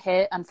COVID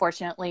hit,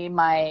 unfortunately,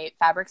 my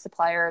fabric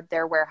supplier,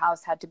 their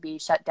warehouse had to be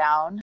shut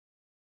down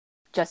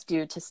just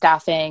due to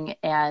staffing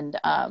and,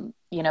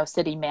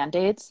 city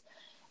mandates.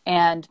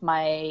 And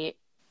my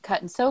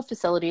cut and sew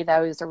facility that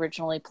I was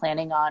originally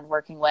planning on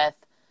working with,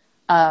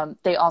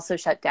 they also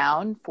shut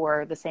down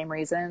for the same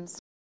reasons.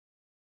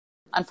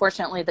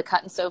 Unfortunately, the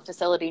cut and sew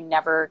facility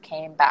never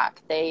came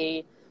back.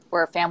 They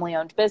were a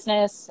family-owned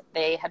business.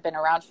 They had been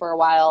around for a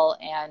while,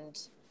 and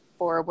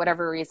for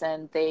whatever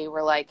reason, they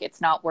were like,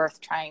 it's not worth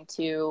trying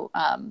to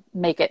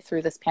make it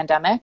through this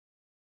pandemic.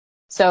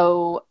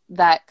 So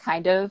that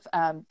kind of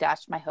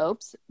dashed my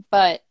hopes,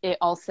 but it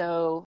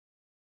also,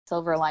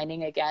 silver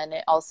lining again,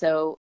 it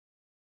also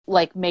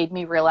like made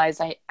me realize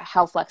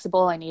how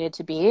flexible I needed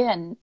to be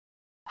and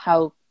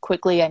how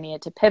quickly I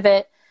needed to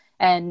pivot.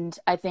 And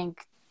I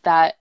think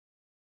that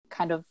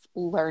kind of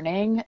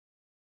learning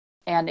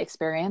and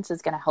experience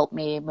is going to help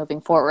me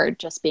moving forward,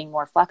 just being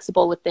more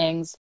flexible with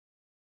things,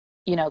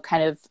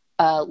 kind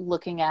of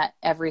looking at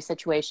every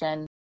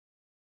situation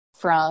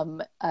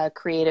from a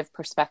creative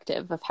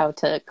perspective of how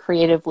to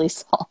creatively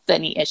solve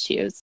any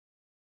issues.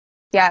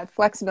 Yeah,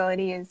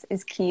 flexibility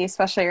is key,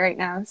 especially right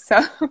now. So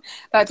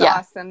that's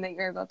awesome that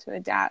you're able to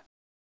adapt.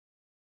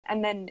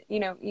 And then,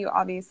 you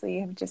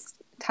obviously have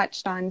just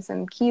touched on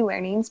some key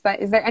learnings, but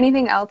is there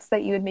anything else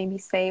that you would maybe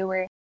say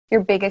were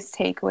your biggest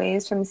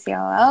takeaways from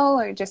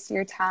CLL or just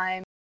your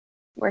time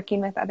working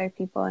with other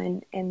people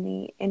in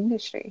the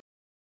industry?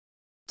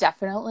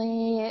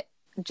 Definitely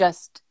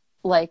just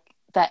like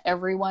that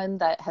everyone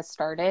that has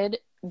started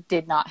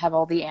did not have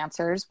all the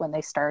answers when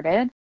they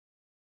started.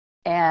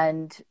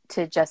 and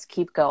to just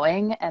keep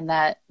going, and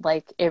that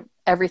like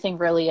everything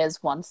really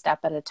is one step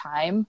at a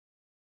time.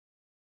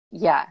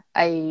 Yeah,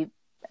 I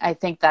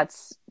think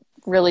that's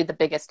really the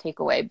biggest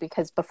takeaway,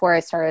 because before I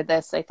started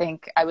this, I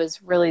think I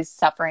was really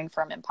suffering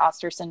from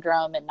imposter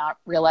syndrome and not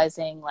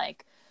realizing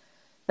like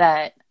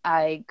that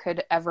I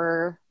could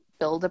ever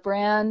build a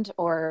brand,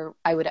 or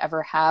I would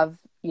ever have,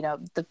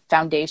 the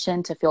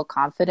foundation to feel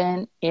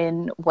confident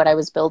in what I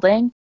was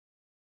building.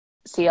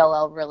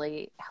 CLL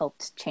really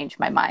helped change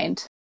my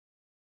mind.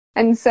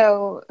 And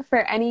so for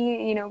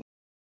any,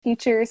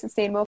 future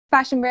sustainable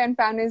fashion brand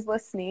founders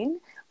listening,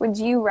 would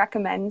you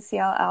recommend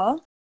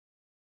CLL?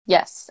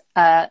 Yes,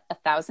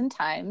 1,000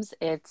 times.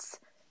 It's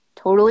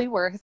totally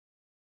worth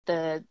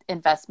the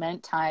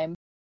investment time.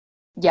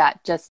 Yeah,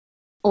 just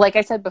like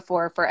I said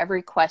before, for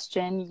every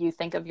question you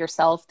think of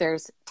yourself,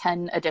 there's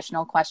 10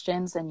 additional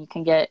questions, and you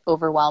can get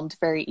overwhelmed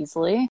very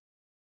easily.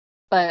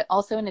 But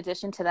also, in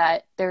addition to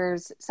that,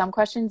 there's some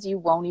questions you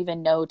won't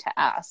even know to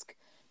ask.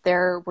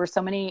 There were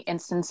so many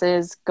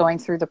instances going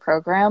through the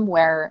program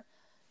where,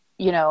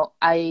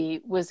 I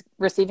was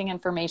receiving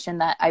information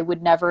that I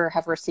would never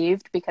have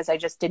received because I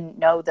just didn't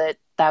know that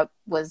that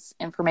was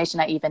information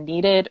I even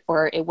needed,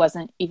 or it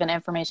wasn't even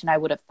information I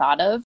would have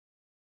thought of.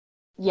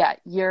 Yeah,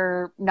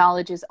 your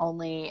knowledge is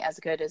only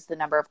as good as the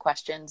number of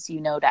questions you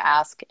know to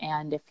ask.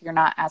 And if you're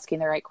not asking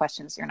the right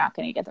questions, you're not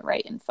going to get the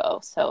right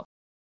info. So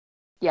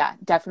yeah,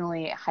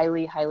 definitely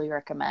highly, highly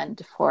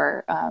recommend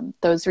for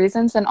those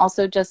reasons. And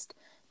also just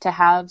to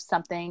have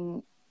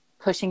something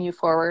pushing you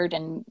forward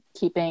and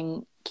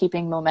keeping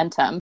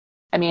momentum.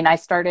 I mean, I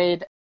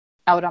started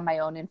out on my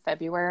own in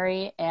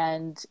February,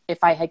 and if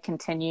I had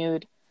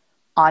continued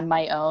on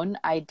my own,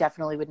 I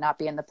definitely would not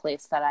be in the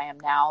place that I am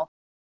now,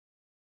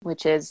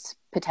 which is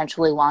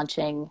potentially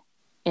launching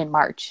in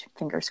March,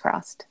 fingers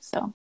crossed.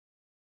 So,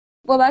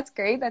 well, that's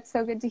great. That's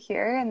so good to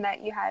hear, and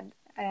that you had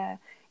a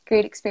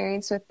great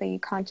experience with the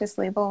Conscious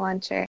label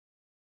launcher.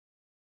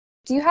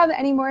 Do you have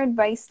any more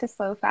advice to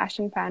slow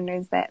fashion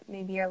founders that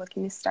maybe are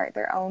looking to start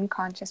their own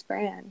conscious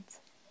brands?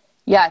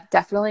 Yeah,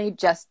 definitely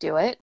just do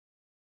it.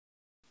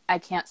 I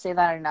can't say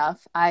that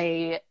enough.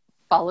 I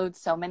followed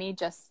so many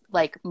just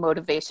like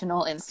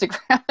motivational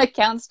Instagram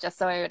accounts just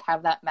so I would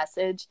have that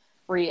message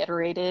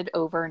reiterated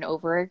over and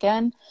over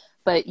again.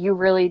 But you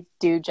really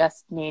do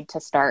just need to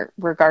start,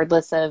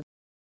 regardless of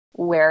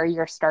where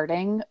you're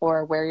starting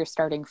or where you're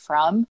starting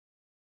from.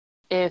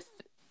 If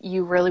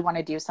you really want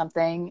to do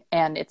something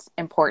and it's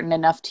important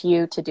enough to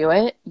you to do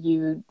it,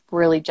 you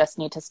really just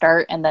need to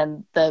start, and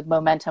then the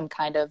momentum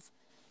kind of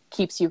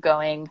keeps you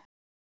going.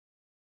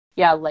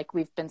 Yeah, like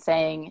we've been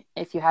saying,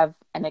 if you have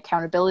an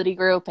accountability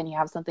group and you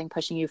have something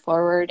pushing you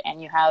forward,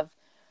 and you have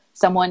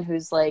someone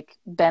who's like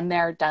been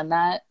there, done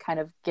that, kind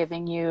of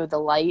giving you the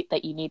light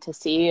that you need to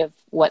see of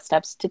what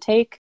steps to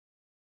take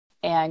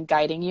and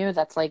guiding you,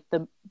 that's like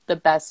the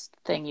best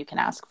thing you can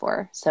ask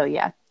for. So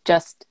yeah,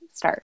 just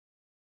start.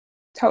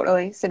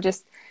 Totally. So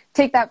just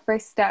take that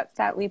first step,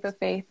 that leap of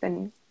faith,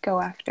 and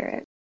go after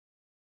it.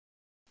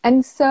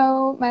 And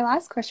so my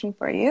last question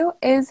for you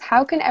is,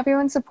 how can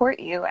everyone support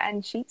you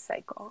and Sheet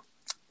Cycle?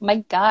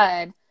 My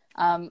God.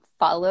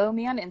 Follow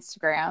me on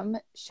Instagram,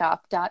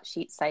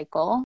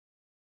 shop.sheetcycle.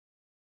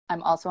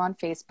 I'm also on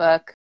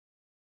Facebook,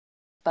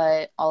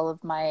 but all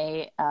of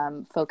my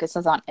focus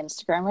is on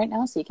Instagram right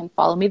now. So you can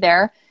follow me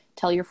there.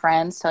 Tell your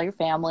friends, tell your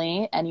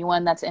family,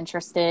 anyone that's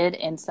interested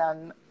in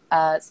some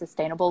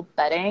sustainable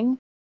bedding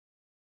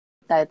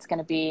that's going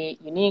to be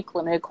unique,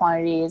 limited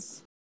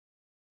quantities.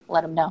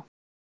 Let them know.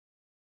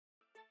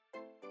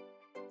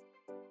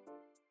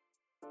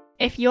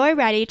 If you're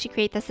ready to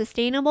create the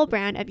sustainable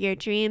brand of your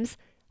dreams,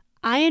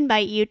 I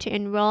invite you to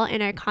enroll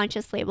in our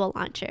Conscious Label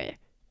Launcher.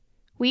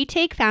 We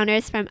take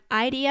founders from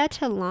idea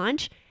to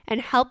launch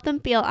and help them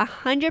feel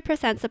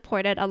 100%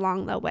 supported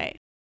along the way.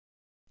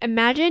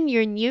 Imagine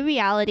your new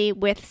reality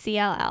with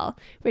CLL,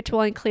 which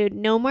will include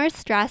no more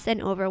stress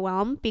and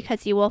overwhelm,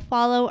 because you will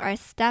follow our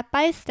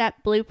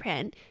step-by-step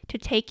blueprint to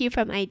take you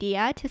from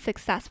idea to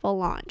successful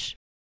launch.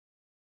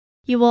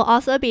 You will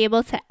also be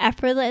able to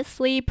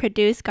effortlessly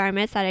produce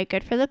garments that are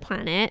good for the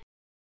planet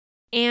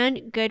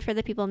and good for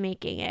the people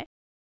making it.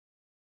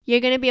 You're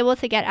going to be able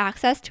to get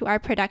access to our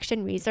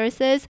production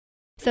resources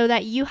so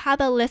that you have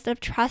a list of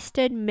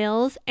trusted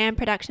mills and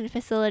production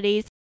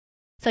facilities,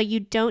 so you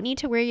don't need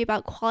to worry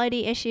about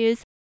quality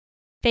issues,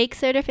 fake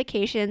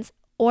certifications,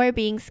 or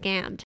being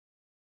scammed.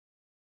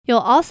 You'll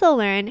also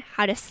learn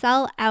how to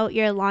sell out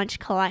your launch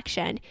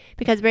collection,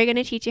 because we're going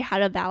to teach you how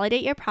to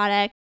validate your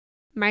product,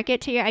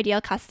 market to your ideal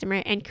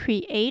customer, and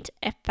create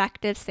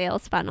effective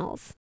sales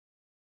funnels.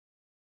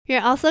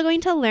 You're also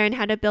going to learn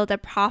how to build a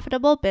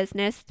profitable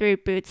business through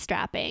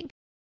bootstrapping.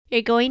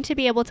 You're going to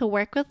be able to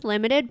work with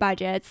limited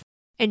budgets,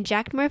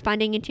 inject more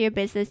funding into your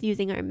business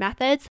using our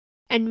methods,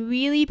 and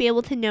really be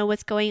able to know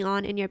what's going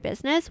on in your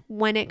business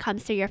when it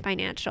comes to your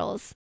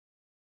financials.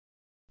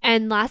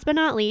 And last but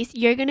not least,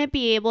 you're going to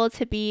be able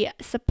to be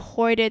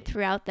supported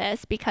throughout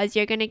this, because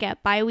you're going to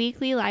get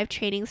bi-weekly live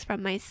trainings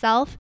from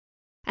myself.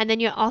 And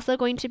then you're also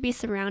going to be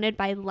surrounded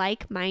by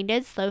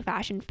like-minded slow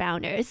fashion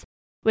founders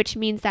which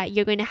means that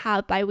you're going to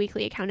have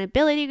bi-weekly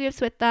accountability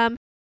groups with them.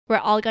 We're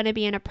all going to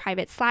be in a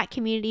private Slack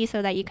community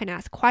so that you can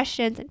ask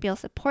questions and feel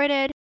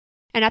supported.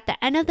 And at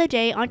the end of the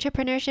day,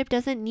 entrepreneurship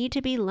doesn't need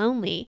to be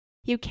lonely.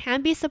 You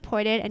can be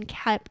supported and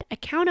kept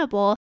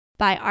accountable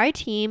by our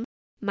team,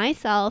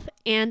 myself,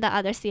 and the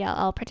other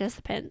CLL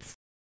participants.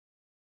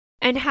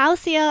 And how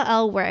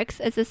CLL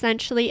works is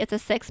essentially it's a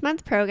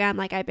 6-month program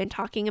like I've been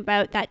talking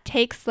about that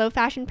takes slow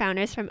fashion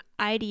founders from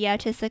idea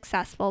to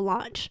successful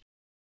launch.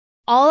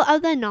 All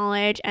of the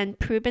knowledge and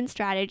proven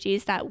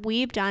strategies that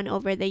we've done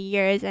over the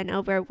years and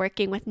over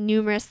working with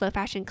numerous slow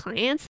fashion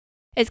clients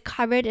is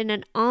covered in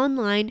an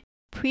online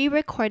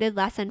pre-recorded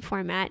lesson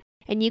format,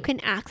 and you can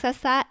access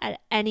that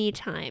at any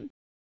time.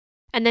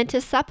 And then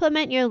to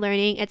supplement your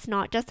learning, it's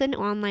not just an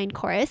online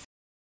course.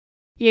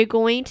 You're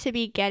going to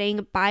be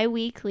getting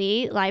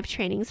bi-weekly live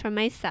trainings from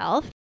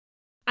myself.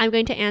 I'm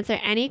going to answer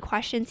any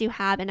questions you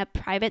have in a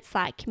private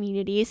Slack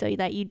community so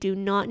that you do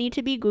not need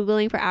to be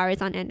Googling for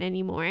hours on end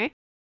anymore.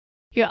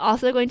 You're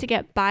also going to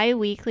get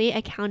bi-weekly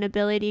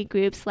accountability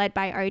groups led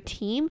by our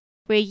team,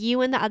 where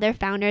you and the other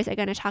founders are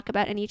going to talk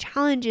about any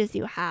challenges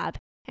you have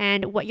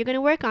and what you're going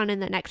to work on in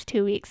the next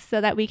 2 weeks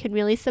so that we can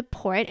really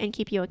support and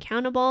keep you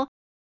accountable.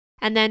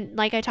 And then,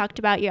 like I talked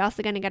about, you're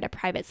also going to get a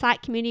private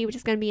Slack community, which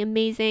is going to be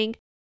amazing.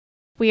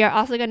 We are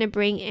also going to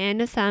bring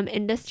in some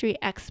industry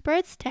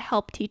experts to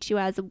help teach you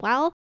as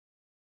well.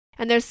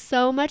 And there's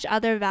so much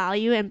other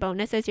value and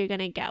bonuses you're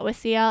going to get with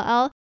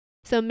CLL.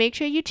 So make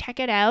sure you check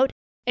it out.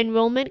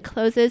 Enrollment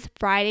closes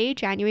Friday,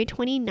 January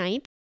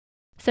 29th.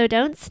 So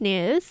don't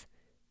snooze.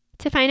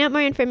 To find out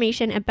more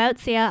information about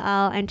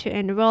CLL and to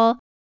enroll,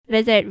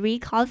 visit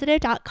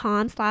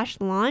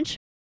recloseted.com/launch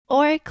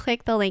or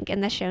click the link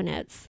in the show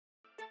notes.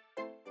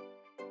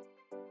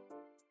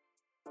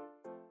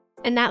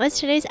 And that was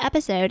today's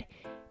episode.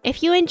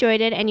 If you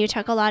enjoyed it and you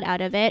took a lot out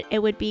of it, it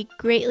would be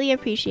greatly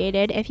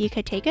appreciated if you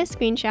could take a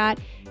screenshot,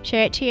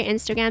 share it to your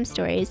Instagram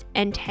stories,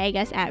 and tag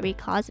us at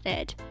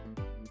Recloseted.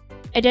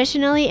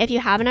 Additionally, if you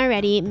haven't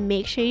already,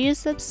 make sure you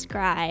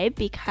subscribe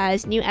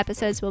because new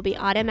episodes will be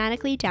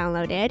automatically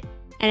downloaded,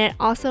 and it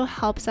also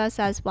helps us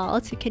as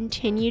well to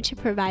continue to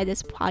provide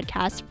this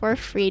podcast for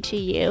free to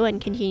you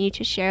and continue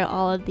to share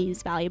all of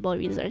these valuable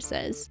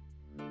resources.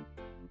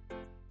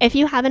 If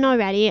you haven't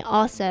already,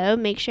 also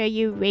make sure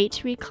you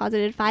rate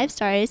Recloseted 5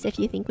 stars if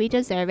you think we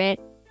deserve it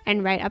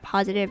and write a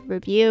positive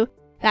review.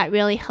 That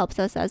really helps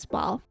us as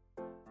well.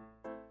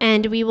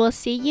 And we will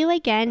see you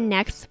again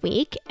next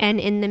week.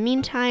 And in the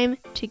meantime,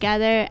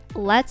 together,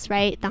 let's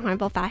right the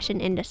harmful fashion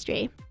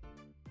industry.